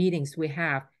kind of meetings we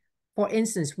have. For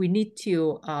instance, we need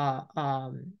to, our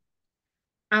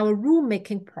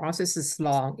rulemaking process is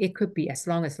long. It could be as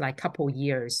long as like a couple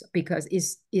years because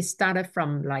it started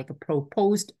from like a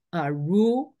proposed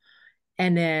rule,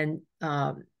 and then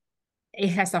it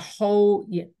has a whole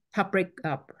public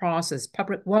process,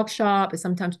 public workshop,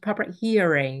 sometimes public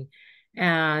hearing,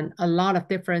 and a lot of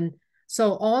different.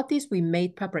 So all these we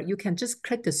made public. You can just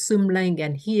click the Zoom link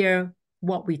and hear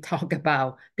what we talk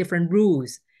about, different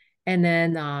rules. And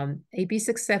then AB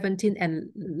 617 and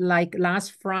like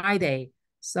last Friday.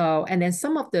 So, and then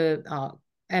some of the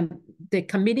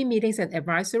committee meetings and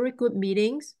advisory group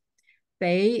meetings,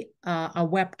 they are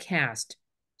webcast.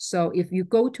 So if you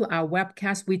go to our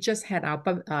webcast, we just had our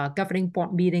governing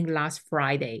board meeting last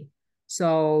Friday.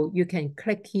 So you can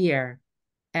click here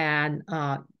and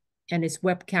it's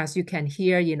webcast. You can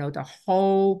hear, the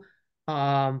whole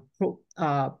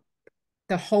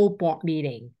board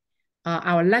meeting.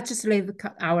 Our legislative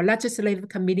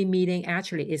committee meeting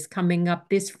actually is coming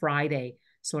up this Friday.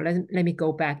 So let me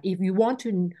go back. If you want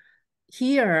to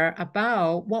hear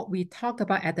about what we talk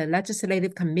about at the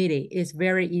legislative committee, is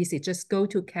very easy. Just go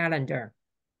to calendar.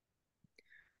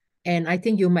 And I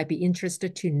think you might be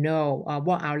interested to know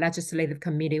what our legislative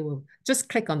committee will, just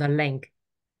click on the link.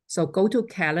 So go to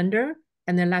calendar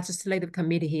and then legislative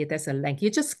committee here, there's a link. You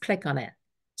just click on it.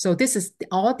 So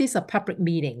all these are public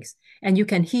meetings, and you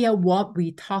can hear what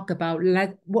we talk about,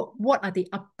 what are the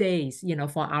updates,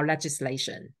 for our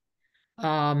legislation.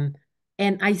 And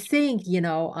I think,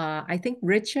 I think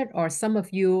Richard or some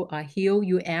of you, Hugh,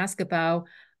 you asked about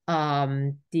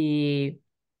the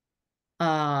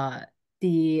US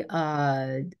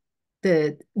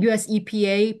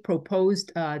EPA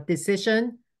proposed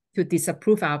decision to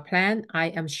disapprove our plan. I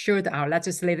am sure that our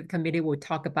legislative committee will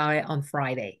talk about it on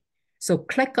Friday. So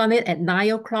click on it at 9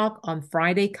 o'clock on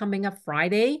Friday, coming up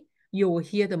Friday. You will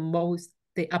hear the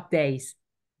updates.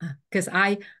 Because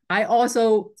I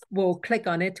also will click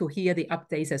on it to hear the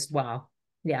updates as well.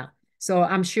 Yeah. So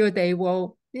I'm sure they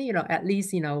will, at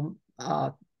least,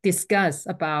 discuss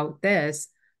about this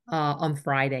on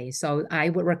Friday. So I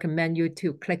would recommend you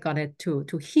to click on it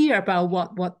to hear about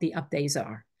what the updates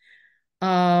are.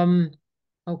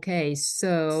 Okay,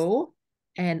 so,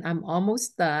 and I'm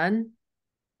almost done.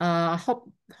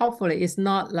 Hopefully it's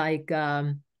not like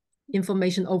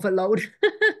information overload.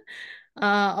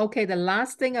 Okay, the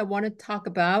last thing I want to talk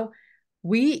about,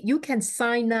 you can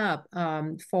sign up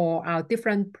for our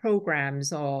different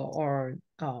programs or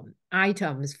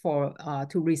items to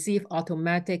receive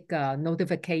automatic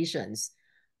notifications.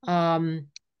 For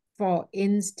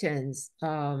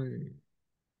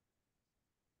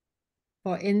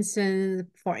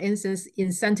instance,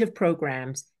 incentive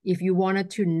programs. If you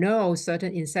wanted to know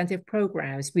certain incentive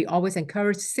programs, we always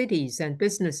encourage cities and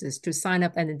businesses to sign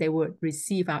up, and they would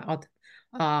receive our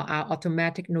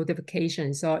automatic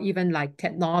notifications, or even like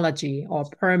technology or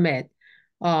permit,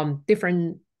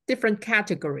 different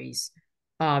categories.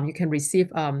 You can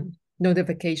receive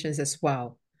notifications as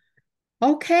well.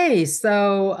 Okay,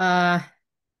 so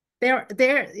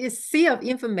there is sea of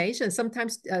information.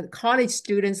 Sometimes college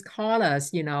students call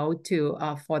us, to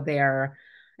for their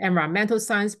environmental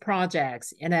science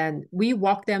projects, and then we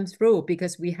walk them through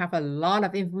because we have a lot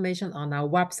of information on our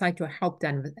website to help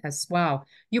them as well.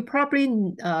 You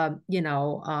probably,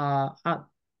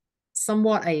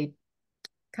 somewhat a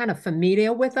kind of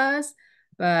familiar with us,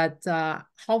 but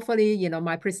hopefully,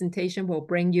 my presentation will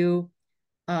bring you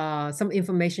some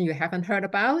information you haven't heard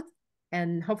about,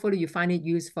 and hopefully you find it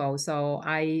useful. So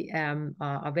I am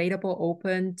available,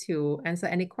 open to answer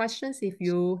any questions if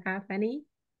you have any.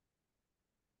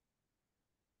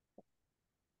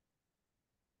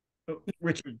 Oh,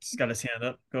 Richard's got his hand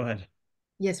up. Go ahead.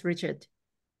 Yes, Richard.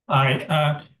 All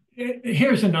right.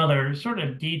 Here's another sort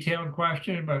of detailed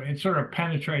question, but it's sort of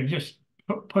penetrating, just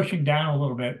pushing down a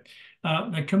little bit.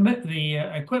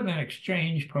 The equipment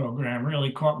exchange program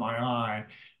really caught my eye.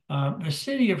 The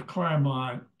city of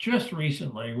Claremont just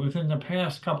recently, within the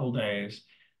past couple days,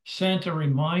 sent a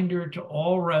reminder to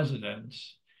all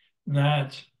residents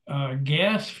that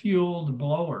gas-fueled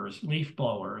blowers, leaf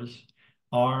blowers,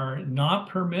 are not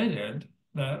permitted,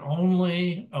 that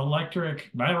only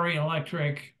battery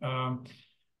electric,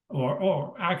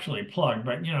 or actually plug,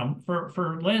 but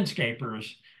for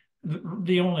landscapers,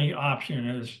 the only option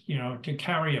is to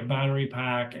carry a battery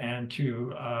pack and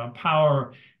to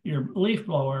power your leaf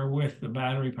blower with the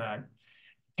battery pack.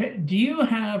 Do you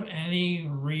have any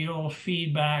real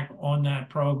feedback on that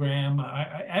program?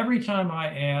 Every time I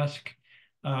ask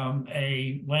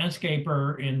a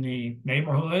landscaper in the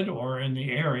neighborhood or in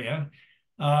the area,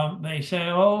 they say,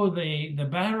 "Oh, the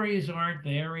batteries aren't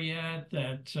there yet.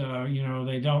 That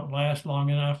they don't last long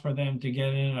enough for them to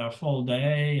get in a full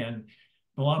day," and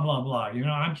blah blah blah.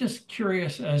 I'm just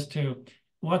curious as to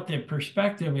what the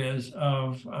perspective is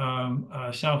of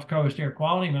South Coast Air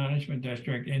Quality Management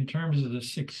District in terms of the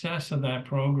success of that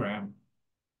program.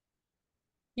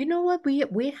 You know what, we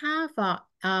have our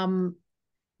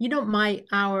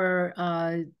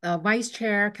vice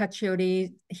chair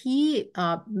Caccioli, he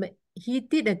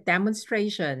did a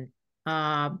demonstration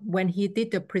when he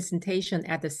did the presentation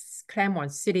at the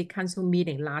Claremont City Council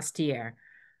meeting last year.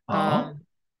 Oh.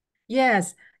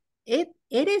 Yes, it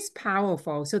is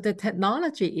powerful. So the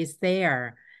technology is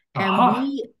there, and Aha.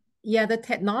 the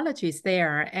technology is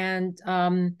there, and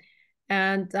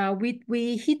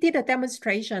he did a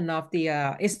demonstration of the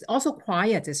it's also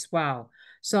quiet as well.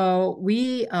 So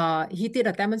he did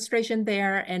a demonstration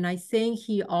there, and I think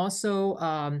he also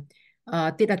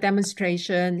did a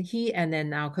demonstration. He and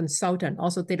then our consultant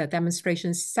also did a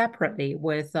demonstration separately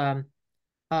um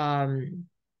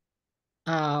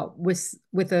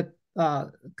with the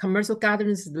commercial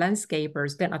gardens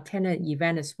landscapers that attended an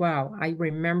event as well. I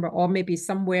remember, or maybe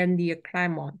somewhere near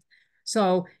Claremont.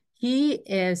 So he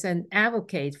is an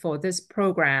advocate for this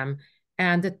program.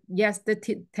 And yes, the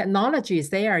technology is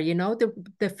there.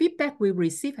 The feedback we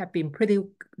receive have been pretty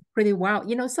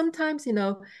well. Sometimes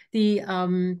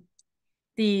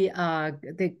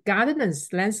the gardeners,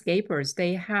 landscapers,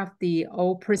 they have the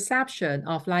old perception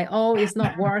of like, oh, it's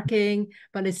not working,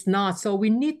 but it's not. So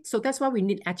that's why we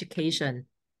need education.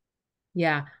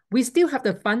 Yeah, we still have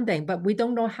the funding, but we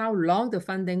don't know how long the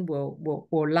funding will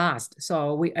last.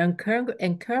 So we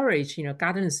encourage,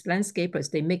 gardeners, landscapers,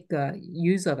 they make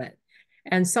use of it.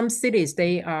 And some cities,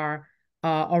 they are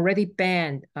already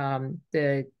banned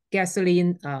the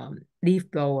gasoline leaf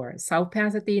blower. South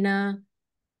Pasadena,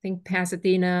 I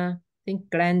think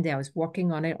Glendale is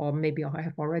working on it, or maybe I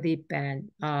have already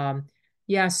banned.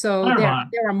 Yeah, so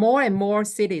there are more and more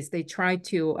cities, they try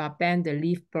to ban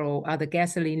the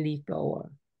gasoline leaf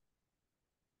blower.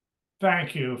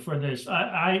 Thank you for this.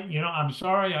 I'm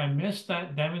sorry I missed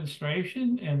that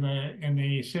demonstration in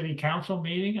the city council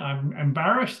meeting. I'm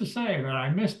embarrassed to say that I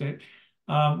missed it,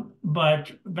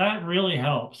 but that really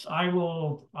helps. I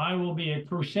will be a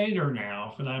crusader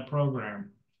now for that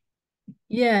program.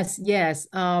 Yes. It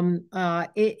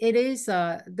is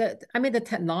the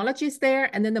technology is there,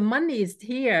 and then the money is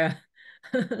here.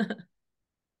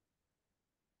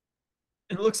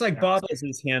 It looks like Bob has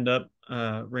his hand up,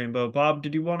 Rainbow. Bob,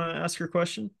 did you want to ask your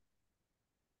question?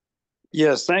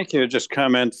 Yes, thank you. Just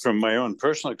comment from my own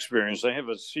personal experience. I have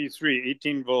a C3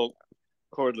 18-volt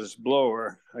cordless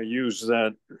blower. I use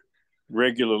that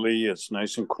regularly. It's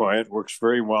nice and quiet, works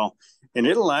very well. And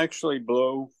it'll actually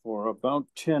blow for about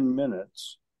 10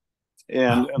 minutes.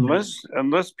 And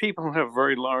unless people have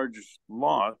very large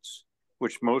lots,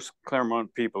 which most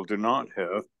Claremont people do not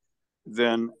have,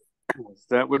 then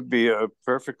that would be a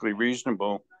perfectly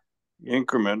reasonable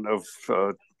increment of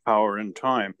power and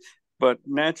time. But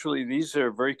naturally, these are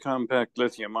very compact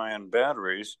lithium-ion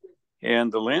batteries,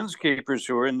 And the landscapers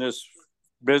who are in this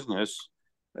business,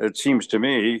 it seems to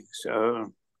me,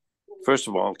 first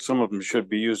of all, some of them should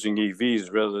be using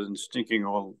EVs rather than stinking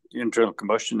old internal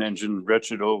combustion engine,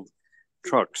 wretched old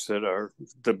trucks that are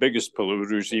the biggest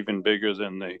polluters, even bigger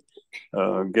than the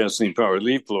gasoline-powered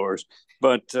leaf blowers.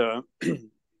 But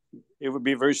it would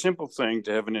be a very simple thing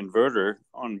to have an inverter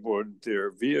on board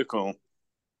their vehicle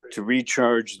to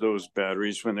recharge those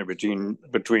batteries when they're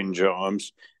between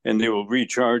jobs, and they will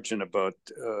recharge in about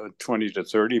 20 to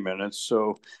 30 minutes.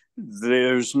 So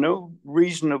there's no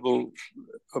reasonable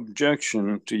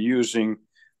objection to using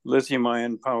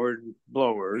lithium-ion powered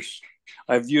blowers.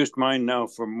 I've used mine now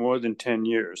for more than 10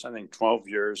 years, I think 12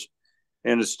 years,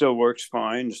 and it still works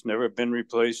fine. It's never been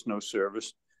replaced, no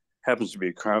service. Happens to be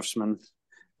a Craftsman,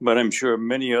 but I'm sure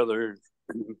many other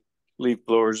leaf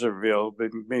blowers are available,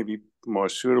 maybe more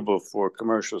suitable for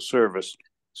commercial service.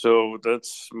 So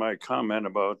that's my comment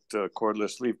about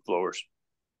cordless leaf blowers.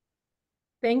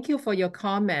 Thank you for your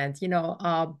comment.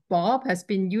 Bob has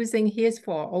been using his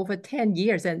for over 10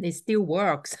 years and it still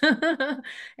works.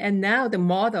 And now the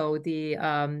model, the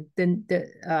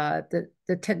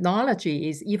technology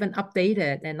is even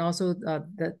updated, and also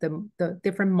the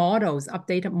different models,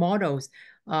 updated models,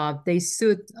 they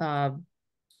suit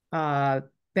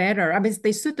better. I mean,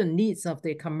 they suit the needs of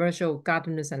the commercial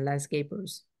gardeners and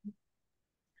landscapers.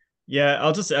 Yeah,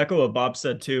 I'll just echo what Bob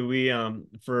said too. We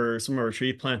for some of our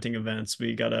tree planting events,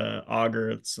 we got a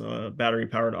auger. It's a battery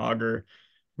powered auger.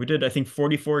 We did, I think,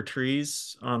 44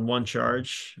 trees on one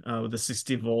charge with a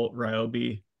 60-volt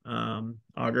Ryobi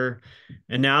auger.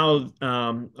 And now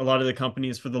a lot of the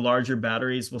companies for the larger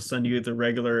batteries will send you the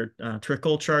regular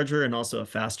trickle charger and also a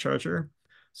fast charger,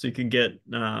 so you can get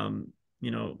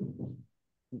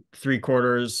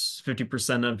 3/4,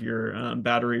 50% of your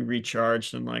battery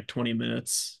recharged in like 20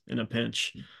 minutes in a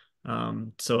pinch.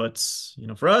 So it's,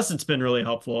 for us, it's been really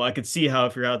helpful. I could see how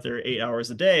if you're out there 8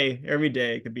 hours a day, every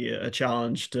day, it could be a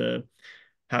challenge to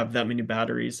have that many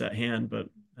batteries at hand. But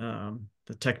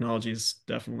the technology is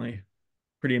definitely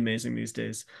pretty amazing these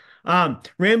days.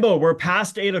 Rainbow, we're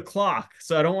past 8 o'clock,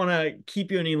 so I don't want to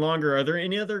keep you any longer. Are there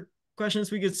any other questions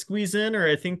we could squeeze in, or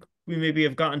I think we maybe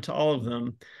have gotten to all of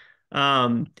them?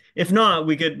 If not,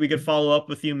 we could follow up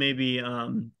with you maybe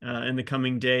in the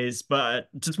coming days. But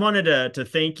just wanted to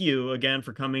thank you again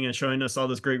for coming and showing us all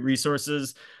those great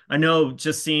resources. I know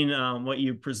just seeing what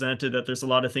you presented, that there's a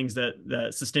lot of things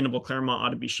that Sustainable Claremont ought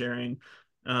to be sharing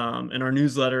in our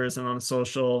newsletters and on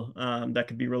social that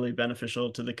could be really beneficial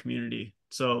to the community.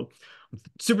 So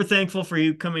super thankful for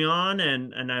you coming on,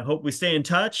 and I hope we stay in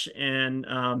touch. And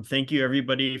thank you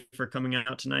everybody for coming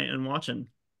out tonight and watching.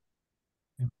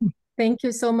 Thank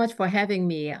you so much for having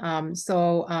me.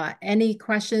 So any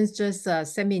questions, just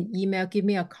send me an email, give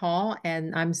me a call.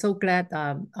 And I'm so glad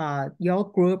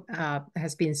your group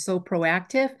has been so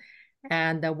proactive.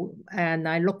 And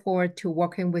I look forward to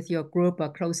working with your group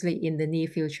closely in the near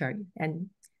future. And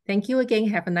thank you again.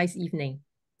 Have a nice evening.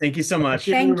 Thank you so much.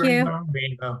 Thank you.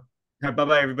 Rainbow.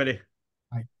 Bye-bye, everybody.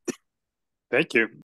 Bye. Thank you.